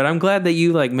stupid. But I'm glad that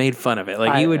you like made fun of it.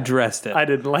 Like you addressed it. I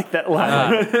didn't like that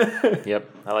line. Yep,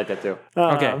 I like that too.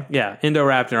 Okay, yeah.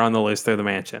 Indoraptor on the loose through the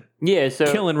mansion. Yeah,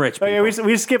 so Killing rich Oh, people. yeah,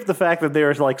 we skipped the fact that they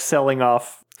were like selling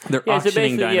off. They're so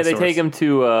auctioning basically, dinosaurs. they take him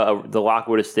to the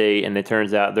Lockwood estate, and it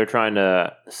turns out they're trying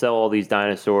to sell all these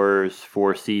dinosaurs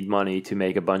for seed money to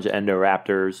make a bunch of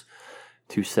Endoraptors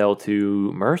to sell to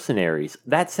mercenaries.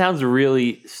 That sounds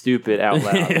really stupid out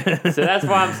loud. So that's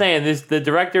why I'm saying this. The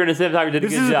director and the cinematographer did a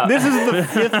good job. This is the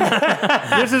fifth.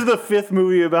 This is the fifth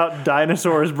movie about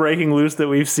dinosaurs breaking loose that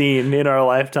we've seen in our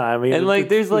lifetime. I mean, and like,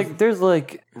 there's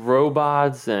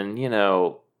robots, and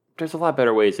there's a lot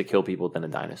better ways to kill people than a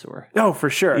dinosaur. oh, for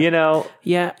sure. Yeah,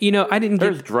 I didn't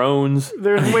There's get. drones.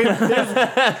 There's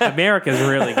America's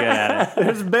really good at it.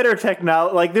 there's better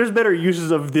technology. Like there's better uses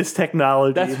of this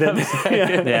technology That's than what I'm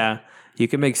saying. Yeah, you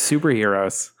can make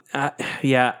superheroes.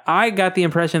 Yeah, I got the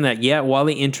impression that while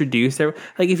they introduced their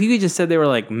if you just said they were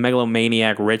like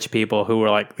megalomaniac rich people who were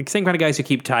like the same kind of guys who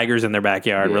keep tigers in their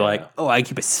backyard. Were Yeah. like, oh, I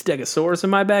keep a stegosaurus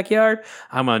in my backyard.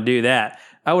 I'm gonna do that.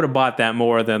 I would have bought that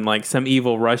more than like some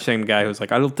evil Russian guy who's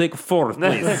like, I'll take 4,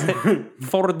 please.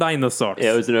 4 dinosaurs.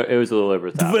 Yeah, it was a little over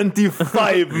the top.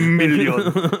 25 million.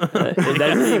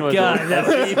 That scene was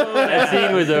that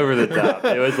scene was over the top.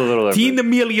 It was a little over. $10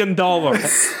 million. It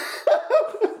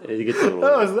gets a little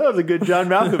That was a good John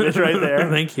Malkovich right there.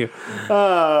 Thank you.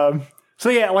 So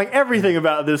yeah, like everything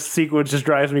about this sequence just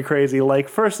drives me crazy. Like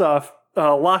first off,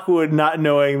 Lockwood not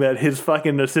knowing that his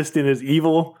fucking assistant is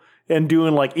evil and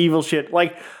doing like evil shit.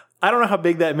 Like I don't know how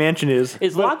big that mansion is.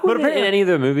 Is Lockwood in apparently- any of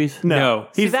the movies? No.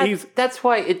 That's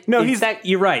why it. No, it's he's- that,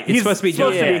 You're right. It's He's supposed to be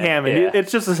supposed John. to be Hammond. Yeah.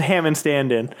 It's just a Hammond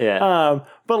stand-in. Yeah.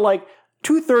 But like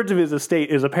 2/3 of his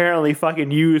estate is apparently fucking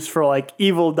used for like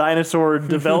evil dinosaur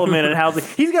development and housing.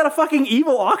 He's got a fucking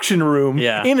evil auction room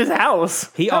in his house.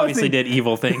 He How is obviously did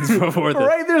evil things before this.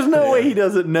 Right? There's no way he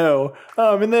doesn't know.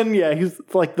 And then he's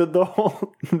like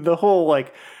the whole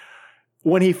like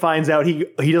when he finds out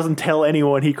he doesn't tell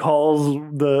anyone. He calls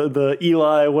the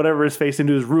Eli whatever his face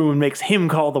into his room and makes him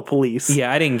call the police.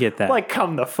 Yeah, I didn't get that. Like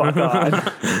come the fuck on.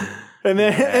 And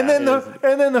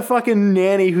then the fucking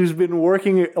nanny who's been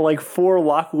working like for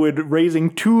Lockwood raising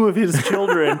two of his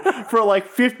children for like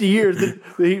 50 years.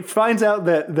 He finds out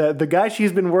that the guy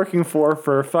she's been working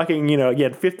for fucking,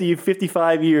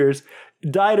 55 years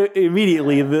died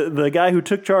immediately. The guy who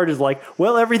took charge is like,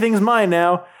 well, everything's mine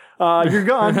now. You're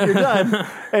gone. You're done.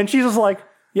 And she's just like,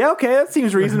 yeah, okay, that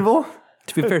seems reasonable.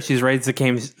 To be fair, she's raised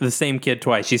the same kid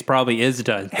twice. She's probably is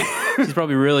done. She's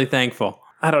probably really thankful.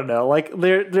 I don't know. Like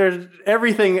there's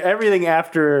everything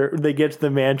after they get to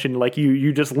the mansion. Like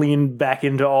you just lean back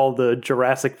into all the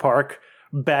Jurassic Park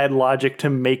bad logic to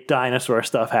make dinosaur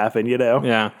stuff happen.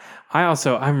 Yeah. I'm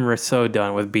so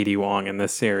done with BD Wong in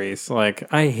this series.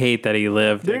 Like I hate that he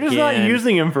lived. They're just not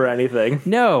using him for anything.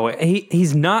 No,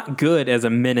 he's not good as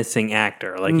a menacing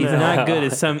actor. Like he's not good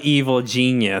as some evil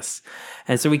genius.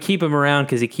 And so we keep him around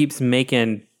because he keeps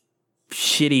making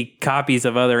shitty copies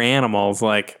of other animals.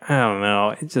 Like, I don't know.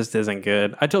 It just isn't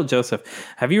good. I told Joseph,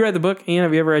 have you read the book, Ian?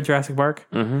 Have you ever read Jurassic Park?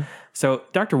 Mm-hmm. So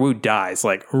Dr. Wu dies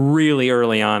like really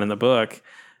early on in the book.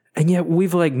 And yet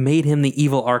we've like made him the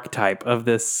evil archetype of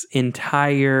this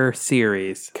entire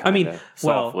series. Kinda, I mean,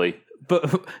 softly.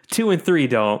 But 2 and 3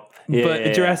 don't.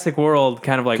 Yeah. Jurassic World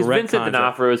kind of like Vincent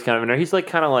D'Onofrio is kind of in there. He's like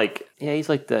he's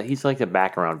like the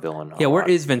background villain. Yeah, where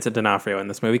is Vincent D'Onofrio in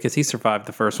this movie? Because he survived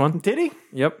the first one. Did he?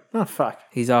 Yep. Oh fuck.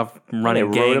 He's off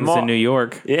running gangs in New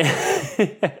York. Yeah.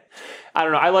 I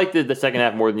don't know. I liked the second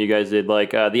half more than you guys did.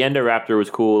 Like the Endoraptor was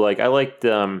cool. Like I liked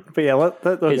But yeah,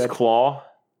 his claw.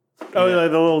 Oh, yeah.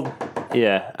 The little.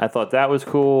 Yeah, I thought that was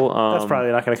cool. That's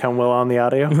probably not going to come well on the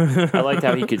audio. I liked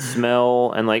how he could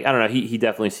smell, and like I don't know, he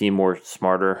definitely seemed more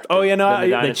smarter. Oh yeah, no,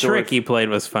 the trick he played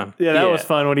was fun. Yeah, that was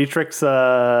fun when he tricks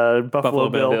Buffalo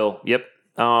Bill. Yep.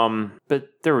 But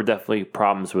there were definitely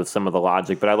problems with some of the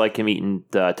logic. But I like him eating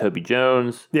Toby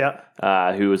Jones. Yeah.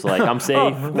 Who was like, "I'm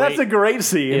safe." That's a great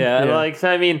scene. Yeah, like so,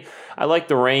 I mean, I like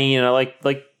the rain, and I like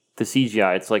the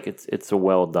CGI. It's like it's a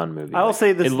well done movie. I will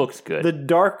say this: it looks good. The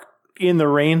dark in the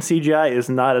rain CGI is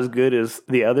not as good as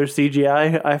the other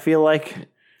CGI. I feel like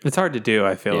it's hard to do.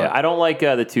 I feel like I don't like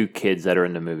the two kids that are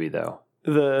in the movie though.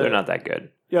 They're not that good.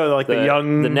 Yeah, like the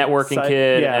young, the networking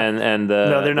kid, yeah. and the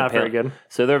no, they're not very good.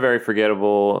 So they're very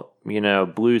forgettable.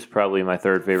 Blue's probably my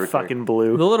third favorite. Fucking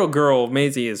Blue. The little girl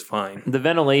Maisie is fine. The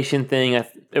ventilation thing,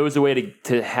 it was a way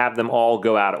to have them all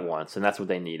go out at once, and that's what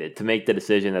they needed to make the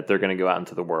decision that they're going to go out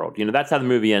into the world. That's how the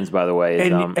movie ends, by the way.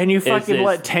 And you fucking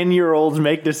let 10-year-olds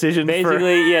make decisions.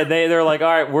 Basically, yeah, they're like, all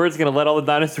right, we're just going to let all the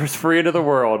dinosaurs free into the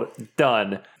world.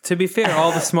 Done. To be fair,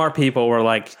 all the smart people were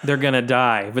like, they're going to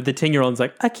die. But the 10-year-old's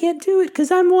like, I can't do it because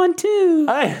I'm one too.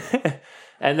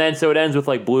 And then so it ends with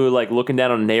like Blue like looking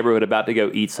down on a neighborhood about to go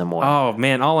eat someone. Oh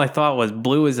man, all I thought was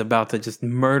Blue is about to just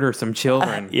murder some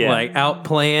children. Like out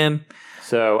playing.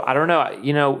 So I don't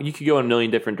know. You could go in a million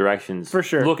different directions for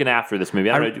sure. Looking after this movie,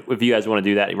 I don't know if you guys want to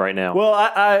do that right now. Well,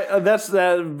 I that's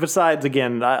that. Besides,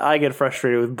 again, I get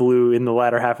frustrated with Blue in the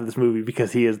latter half of this movie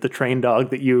because he is the train dog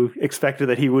that you expected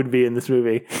that he would be in this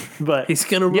movie. But he's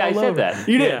gonna roll I said over. that.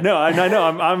 You did. No, I know.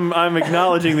 I'm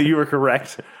acknowledging that you were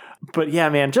correct. But yeah,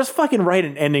 man, just fucking write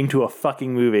an ending to a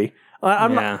fucking movie.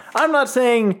 I'm not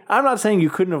saying you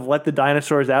couldn't have let the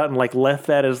dinosaurs out and like left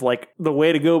that as like the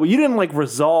way to go, but you didn't like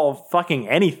resolve fucking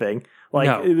anything.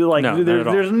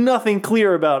 There's nothing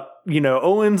clear about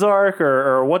Owen's arc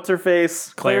or what's her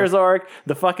face Claire's arc,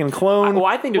 the fucking clone. Well,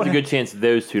 I think there's a good chance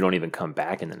those two don't even come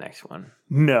back in the next one.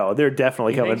 No, they're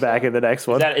definitely coming back in the next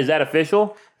one. Is that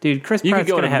official? Dude, Chris Pratt's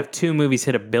going to have 2 movies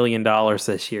hit $1 billion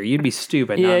this year. You'd be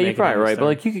stupid. Yeah, you're probably right. But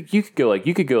like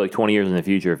you could go 20 years in the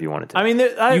future if you wanted to. I mean,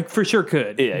 you for sure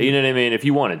could. Yeah, you know what I mean. If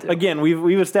you wanted to. Again,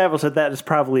 we've established that is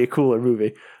probably a cooler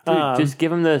movie. Dude, just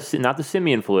give him not the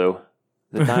simian flu,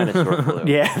 the dinosaur flu.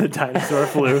 Yeah, the dinosaur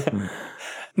flu.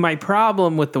 My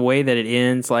problem with the way that it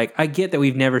ends, like I get that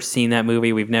we've never seen that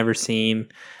movie. We've never seen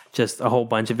just a whole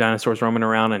bunch of dinosaurs roaming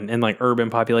around in like urban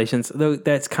populations. Though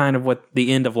that's kind of what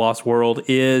the end of Lost World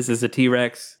is a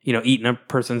T-Rex, eating a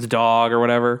person's dog or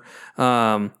whatever.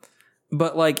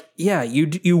 But like, yeah,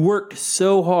 you worked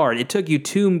so hard. It took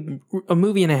you a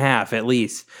movie and a half at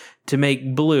least to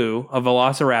make Blue a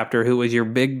velociraptor who was your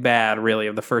big bad really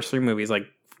of the first 3 movies. Like,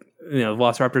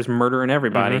 velociraptors murdering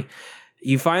everybody. Mm-hmm.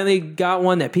 You finally got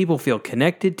one that people feel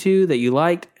connected to, that you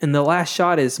liked, and the last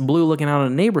shot is Blue looking out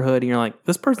in a neighborhood, and you're like,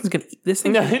 this thing's gonna eat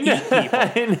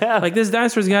people. Like, this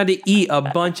dinosaur's got to eat a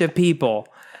bunch of people.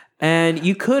 And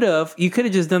you could have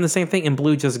just done the same thing, and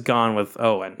Blue just gone with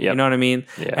Owen. Yep. You know what I mean?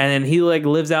 Yeah. And then he like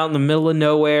lives out in the middle of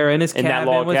nowhere in his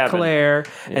cabin with Claire,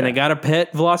 and they got a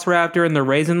pet velociraptor, and they're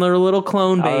raising their little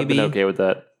cone baby. I've been okay with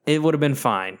that. it would have been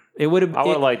fine. It would have. I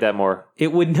would have liked that more.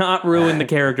 It would not ruin the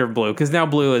character of Blue because now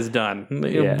Blue is done.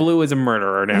 Yeah. Blue is a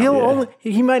murderer now.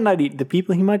 He might not eat the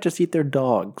people. He might just eat their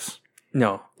dogs.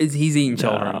 No, he's eating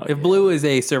children. No, If Blue is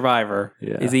a survivor,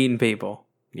 Yeah. he's eating people.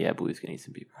 Yeah, Blue's gonna eat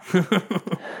some people.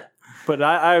 But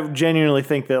I genuinely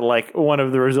think that like one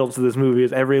of the results of this movie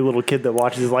is every little kid that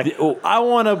watches is like, oh, I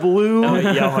want a Blue.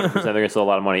 Yeah, 100%. They're gonna sell a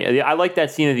lot of money. I like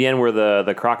that scene at the end where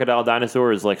the crocodile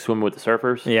dinosaur is like swimming with the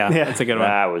surfers. Yeah, that's a good one.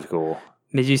 That was cool.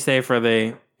 Did you stay for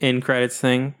the end credits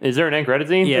thing? Is there an end credit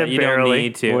scene? Yeah, you barely. don't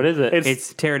need to. What is it?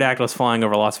 It's pterodactyls flying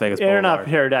over Las Vegas They're Boulevard.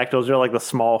 not pterodactyls. They're like the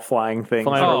small flying things.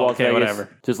 Flying over Oh, Las okay, Vegas. whatever.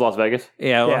 Just Las Vegas?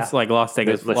 Yeah, Yeah. it's like Las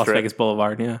Vegas, The Las strip. Vegas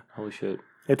Boulevard. Yeah, Holy shit.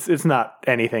 It's not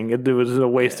anything. It was a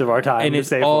waste of our time and to it's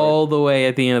stay for all the way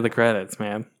at the end of the credits,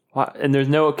 man. What? And there's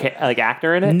no like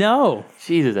actor in it? No,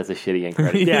 Jesus, that's a shitty end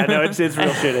credit. it. Yeah, no, it's real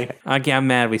shitty. I'm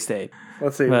mad we stayed.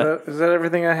 Let's see. But- Is that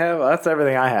everything I have? That's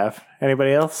everything I have.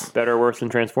 Anybody else? Better or worse than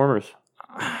Transformers?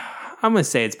 I'm gonna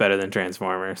say it's better than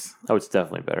Transformers. Oh, it's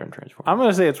definitely better than Transformers. I'm going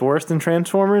to say it's worse than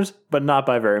Transformers, but not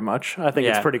by very much. I think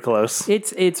it's Yeah. pretty close.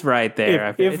 It's right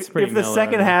there. It's If pretty the middle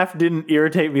second of it. half didn't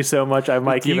irritate me so much, I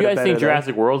might Do give you it a guys better think than-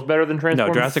 Jurassic World's better than No,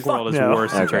 Transformers? Jurassic Fuck World is no.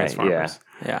 worse than Okay, Transformers.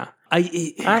 Yeah.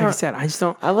 Like I said, I just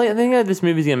don't. I think that this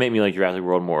movie's gonna make me like Jurassic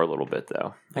World more a little bit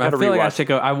though. I gotta feel like I rewatch. should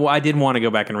go. I did want to go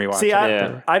back and rewatch See, it.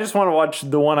 Yeah. I just want to watch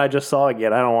the one I just saw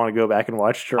again. I don't want to go back and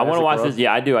watch Jurassic I want to watch World. this.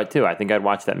 Yeah, I do. I too. I think I'd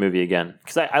watch that movie again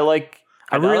because I like.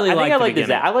 I really think like I the like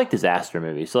beginning. I like disaster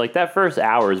movies. So like that first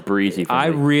hour is breezy for I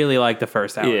me. really like the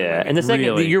first hour. Yeah, Like, and the second,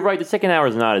 really. you're right. The second hour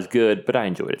is not as good, but I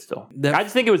enjoyed it still. I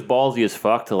just think it was ballsy as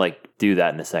fuck to like do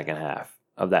that in the second half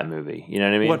of that movie. You know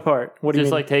what I mean? What part? What do you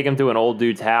Just mean? like take him to an old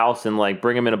dude's house and like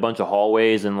bring him in a bunch of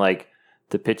hallways and like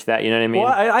to pitch that. You know what I mean?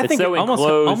 Well, I It's think so it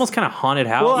enclosed. almost kind of haunted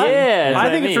house. Well, Yeah, that's I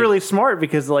what think I it's mean. really smart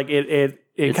because like it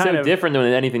it's kind so of different than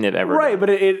anything they've ever right, done. but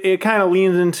it kind of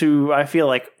leans into I feel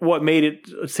like what made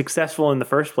it successful in the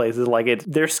first place is like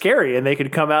they're scary and they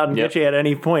could come out and Yep. get you at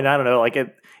any point. I don't know, like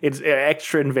it's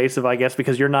extra invasive, I guess,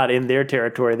 because you're not in their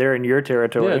territory; they're in your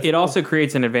territory. Yeah. It also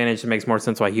creates an advantage that makes more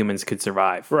sense why humans could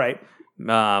survive. Right.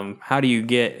 How do you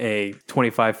get a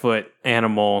 25-foot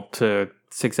animal to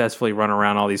successfully run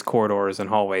around all these corridors and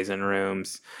hallways and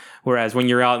rooms? Whereas when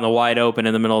you're out in the wide open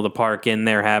in the middle of the park in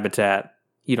their habitat,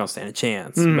 you don't stand a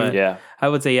chance. But yeah. I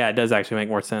would say, yeah, it does actually make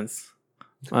more sense.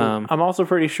 I'm also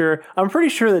pretty sure. I'm pretty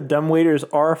sure that dumbwaiters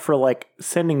are for like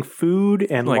sending food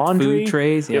and Like laundry food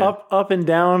trays, yeah. up and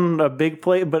down a big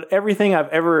plate. But everything I've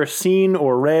ever seen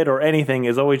or read or anything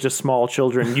is always just small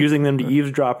children using them to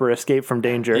eavesdrop or escape from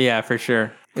danger. Yeah, for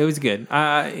sure. It was good. It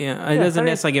doesn't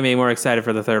necessarily get me more excited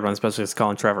for the third one, especially as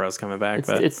Colin Trevorrow's coming back.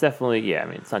 But It's definitely, yeah, I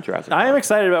mean, it's not Jurassic I am Park.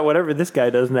 excited about whatever this guy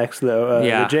does next, though.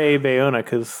 Yeah. The J.A. Bayona,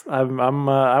 because I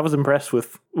was impressed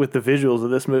with the visuals of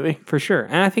this movie. for sure,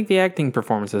 and I think the acting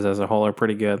performances as a whole are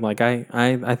pretty good. Like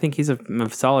I think he's a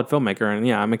solid filmmaker, and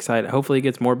yeah, I'm excited. Hopefully, he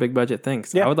gets more big budget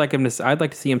things. Yeah. I'd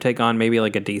like to see him take on maybe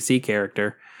like a DC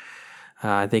character.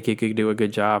 I think he could do a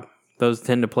good job. Those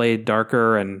tend to play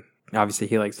darker, and obviously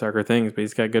he likes darker things, but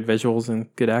he's got good visuals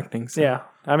and good acting. So. Yeah.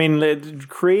 I mean, the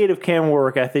creative camera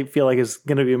work, I feel like is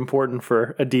going to be important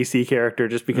for a DC character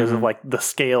just because of like the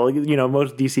scale. You know,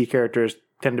 most DC characters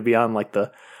tend to be on like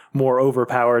the more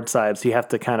overpowered side, so you have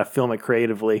to kind of film it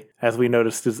creatively, as we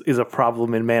noticed is a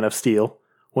problem in Man of Steel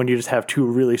when you just have two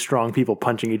really strong people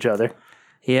punching each other.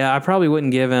 Yeah, I probably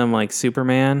wouldn't give him like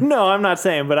Superman. No, I'm not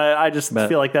saying, but I just But-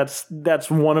 feel like that's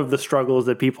one of the struggles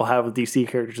that people have with DC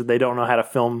characters, that they don't know how to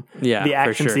film Yeah, the for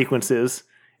action sure. sequences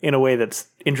in a way that's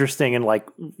interesting and like,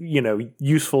 you know,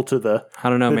 useful to the I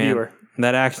don't know, the man. viewer.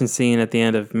 That action scene at the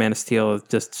end of Man of Steel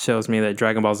just shows me that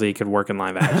Dragon Ball Z could work in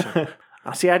live action.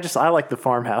 See, I like the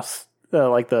farmhouse,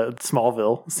 like the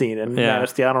Smallville scene in Yeah. Man of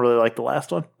Steel. I don't really like the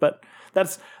last one, but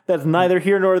that's neither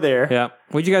here nor there. Yeah.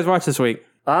 What'd you guys watch this week?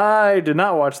 I did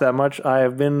not watch that much. I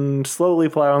have been slowly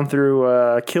plowing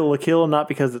through Kill la Kill, not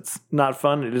because it's not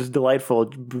fun. It is delightful,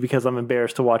 because I'm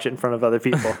embarrassed to watch it in front of other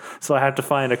people. So I have to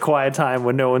find a quiet time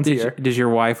when no one's here. Did your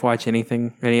wife watch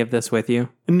any of this with you?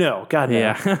 No, God no.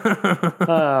 Yeah.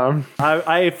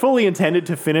 I fully intended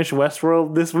to finish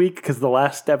Westworld this week because the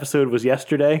last episode was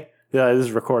yesterday. This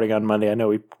is recording on Monday. I know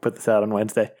we put this out on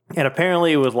Wednesday. And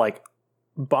apparently it was like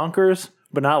bonkers,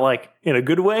 but not like in a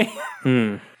good way.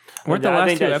 Weren't the I last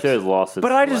think two that episodes? show's lost its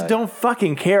But I just way. don't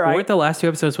fucking care. Weren't the last two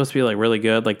episodes supposed to be like really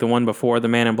good? Like the one before the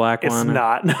Man in Black It's one?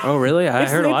 not. Oh, really? I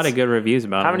heard a lot it's- of good reviews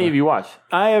about it. How many of you watched?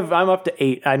 I'm up to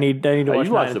 8. I need to watch You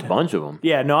 9 watched a and 10. bunch of them.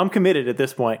 Yeah, no, I'm committed at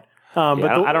this point. Yeah,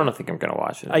 But I don't think I'm going to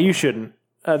watch it. you shouldn't.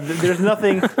 There's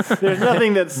nothing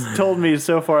that's told me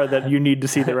so far that you need to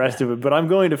see the rest of it, but I'm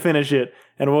going to finish it,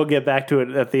 and we'll get back to it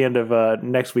at the end of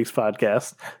next week's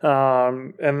podcast.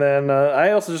 And then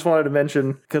I also just wanted to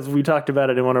mention, because we talked about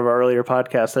it in one of our earlier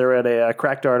podcasts, I read a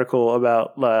Cracked article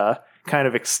about kind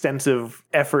of extensive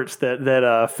efforts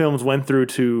that films went through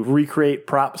to recreate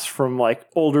props from like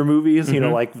older movies, you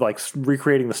know, like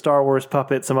recreating the Star Wars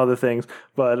puppet, some other things.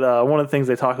 But one of the things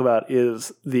they talk about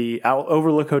is the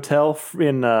Overlook Hotel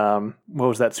in what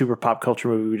was that super pop culture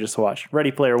movie we just watched?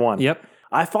 Ready Player One. Yep.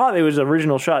 I thought it was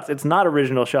original shots. It's not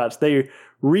original shots. They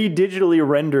re-digitally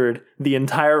rendered the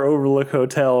entire Overlook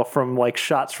Hotel from like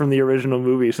shots from the original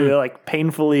movie. So they like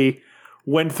painfully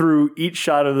went through each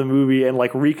shot of the movie and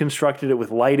like reconstructed it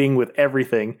with lighting, with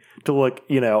everything to look,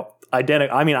 you know,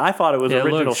 identical. I mean, I thought it was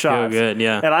original shots. Good,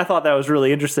 yeah. And I thought that was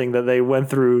really interesting that they went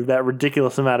through that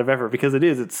ridiculous amount of effort, because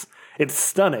it's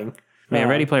stunning. Man,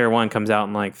 Ready Player One comes out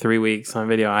in like 3 weeks on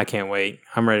video. I can't wait.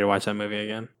 I'm ready to watch that movie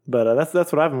again. But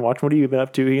that's what I've been watching. What have you been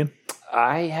up to, Ian?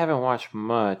 I haven't watched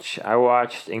much. I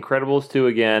watched Incredibles 2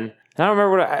 again. I don't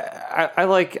remember what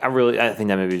I think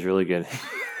that movie is really good.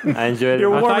 I enjoyed it.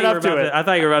 You're warming up to it. I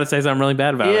thought you were about to say something really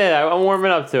bad about it. Yeah, I'm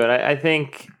warming up to it. I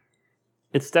think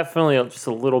it's definitely just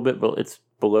a little bit, but it's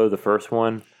below the first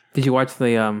one. Did you watch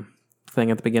the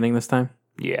thing at the beginning this time?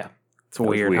 Yeah. It's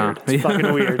weird, huh? It's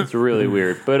fucking weird. It's really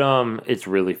weird, but it's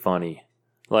really funny.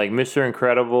 Like Mr.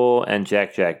 Incredible and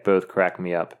Jack both crack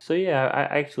me up. So yeah,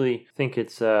 I actually think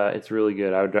it's really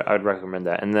good. I would recommend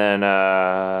that. And then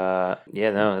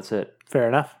that's it. Fair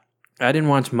enough. I didn't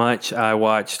watch much. I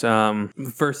watched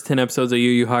the first 10 episodes of Yu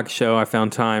Yu Hakusho. I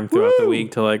found time throughout the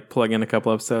week to like plug in a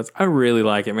couple episodes. I really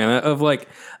like it, man.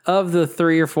 Of the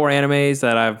 3 or 4 animes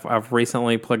that I've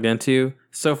recently plugged into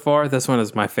so far, this one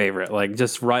is my favorite. Like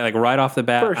just right off the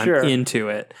bat, I'm into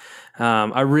it.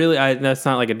 That's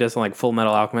not like a diss on like Full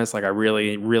Metal Alchemist. Like I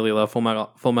really, really love Full Metal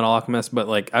Alchemist, but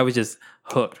like I was just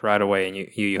hooked right away in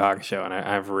Yu Yu Hakusho, and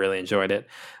I've really enjoyed it.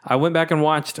 I went back and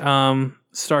watched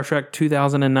Star Trek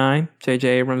 2009, J.J.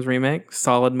 Abrams remake.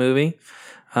 Solid movie.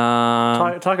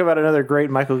 Talk about another great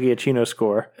Michael Giacchino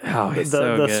score. Oh, it's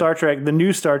the good. Star Trek, the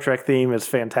new Star Trek theme is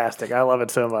fantastic. I love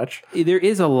it so much. There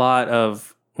is a lot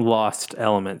of lost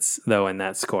elements though in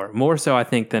that score. More so, I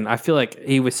think, than I feel like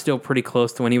he was still pretty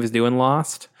close to when he was doing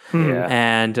Lost. Yeah,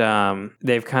 and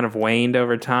they've kind of waned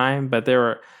over time, but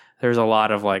there's a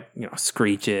lot of like, you know,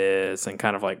 screeches and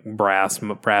kind of like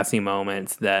brassy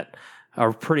moments that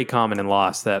are pretty common in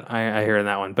Lost that I hear in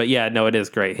that one. But yeah, no, it is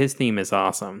great. His theme is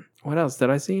awesome. What else? Did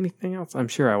I see anything else? I'm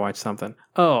sure I watched something.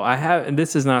 Oh, I have, and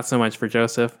this is not so much for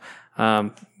Joseph.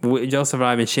 Joseph and I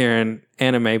have been sharing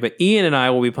anime, but Ian and I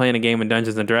will be playing a game of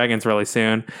Dungeons and Dragons really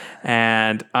soon.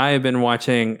 And I have been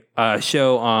watching a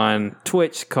show on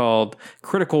Twitch called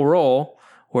Critical Role,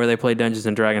 where they play Dungeons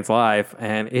and Dragons live,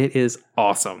 and it is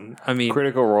awesome. I mean,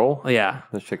 Critical Role? Yeah.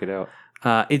 Let's check it out.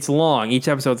 It's long. Each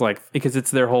episode's because it's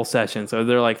their whole session. So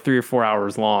they're like 3 or 4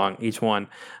 hours long, each one.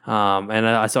 So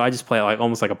I just play like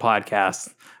almost like a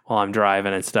podcast while I'm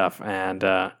driving and stuff. And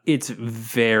it's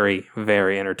very,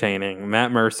 very entertaining.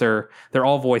 Matt Mercer, they're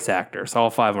all voice actors.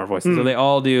 All 5 of them are voices. So they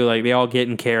all get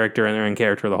in character, and they're in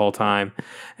character the whole time.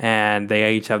 And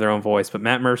they each have their own voice. But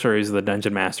Matt Mercer, who's the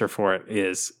dungeon master for it,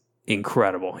 is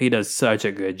incredible. He does such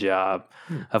a good job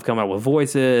of coming up with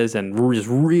voices and just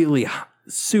really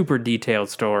super detailed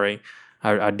story.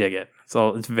 I dig it.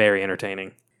 So it's very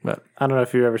entertaining. But I don't know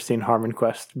if you've ever seen Harmon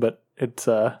Quest, but it's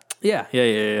yeah.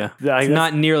 It's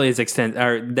not nearly as extensive,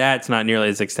 or that's not nearly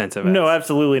as extensive. No,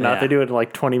 absolutely not. Yeah. They do it in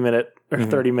like 20-minute or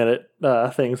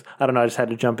 30-minute things. I don't know. I just had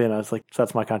to jump in. I was like, so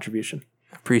that's my contribution.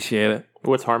 Appreciate it.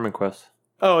 What's Harmon Quest?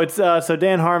 Oh, it's so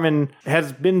Dan Harmon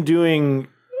has been doing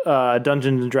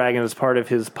Dungeons and Dragons as part of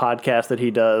his podcast that he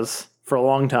does for a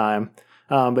long time,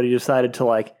 but he decided to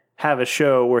like have a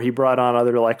show where he brought on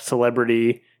other like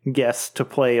celebrity guests to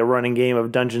play a running game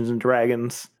of Dungeons and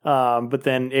Dragons. But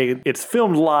then it's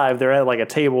filmed live. They're at like a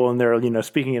table and they're, you know,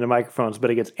 speaking into microphones, but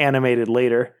it gets animated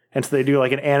later. And so they do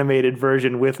like an animated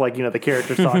version with like, you know, the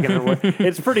characters talking.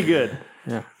 It's pretty good.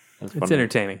 Yeah. It's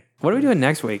entertaining. What are we doing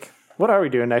next week? What are we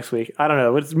doing next week? I don't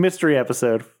know. It's a mystery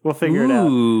episode. We'll figure it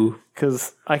out.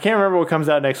 Because I can't remember what comes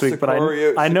out next week, but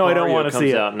I know I don't want to see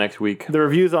it. Comes out next week. The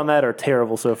reviews on that are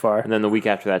terrible so far. And then the week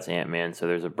after that's Ant-Man, so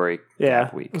there's a break.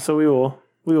 Yeah. Week. So we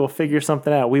will figure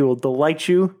something out. We will delight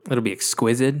you. It'll be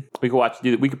exquisite. We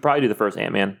could probably do the first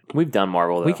Ant-Man. We've done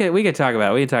Marvel though. We could talk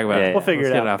about it. Yeah, we'll figure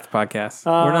Let's it out. get it off the podcast.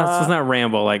 Let's not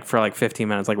ramble like for like 15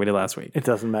 minutes like we did last week. It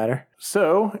doesn't matter.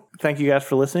 So thank you guys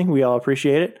for listening. We all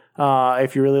appreciate it.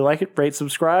 If you really like it, rate,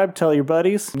 subscribe, tell your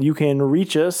buddies. You can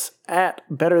reach us at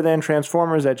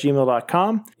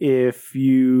betterthantransformers@gmail.com if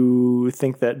you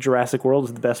think that Jurassic World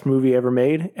is the best movie ever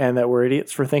made and that we're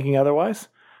idiots for thinking otherwise.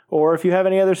 Or if you have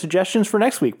any other suggestions for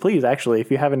next week, please, actually, if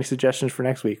you have any suggestions for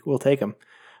next week, we'll take them.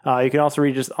 You can also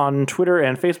reach us on Twitter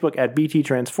and Facebook at BT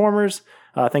Transformers.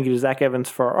 Thank you to Zach Evans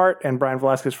for our art and Brian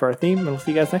Velasquez for our theme, and we'll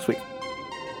see you guys next week.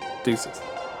 Deuces.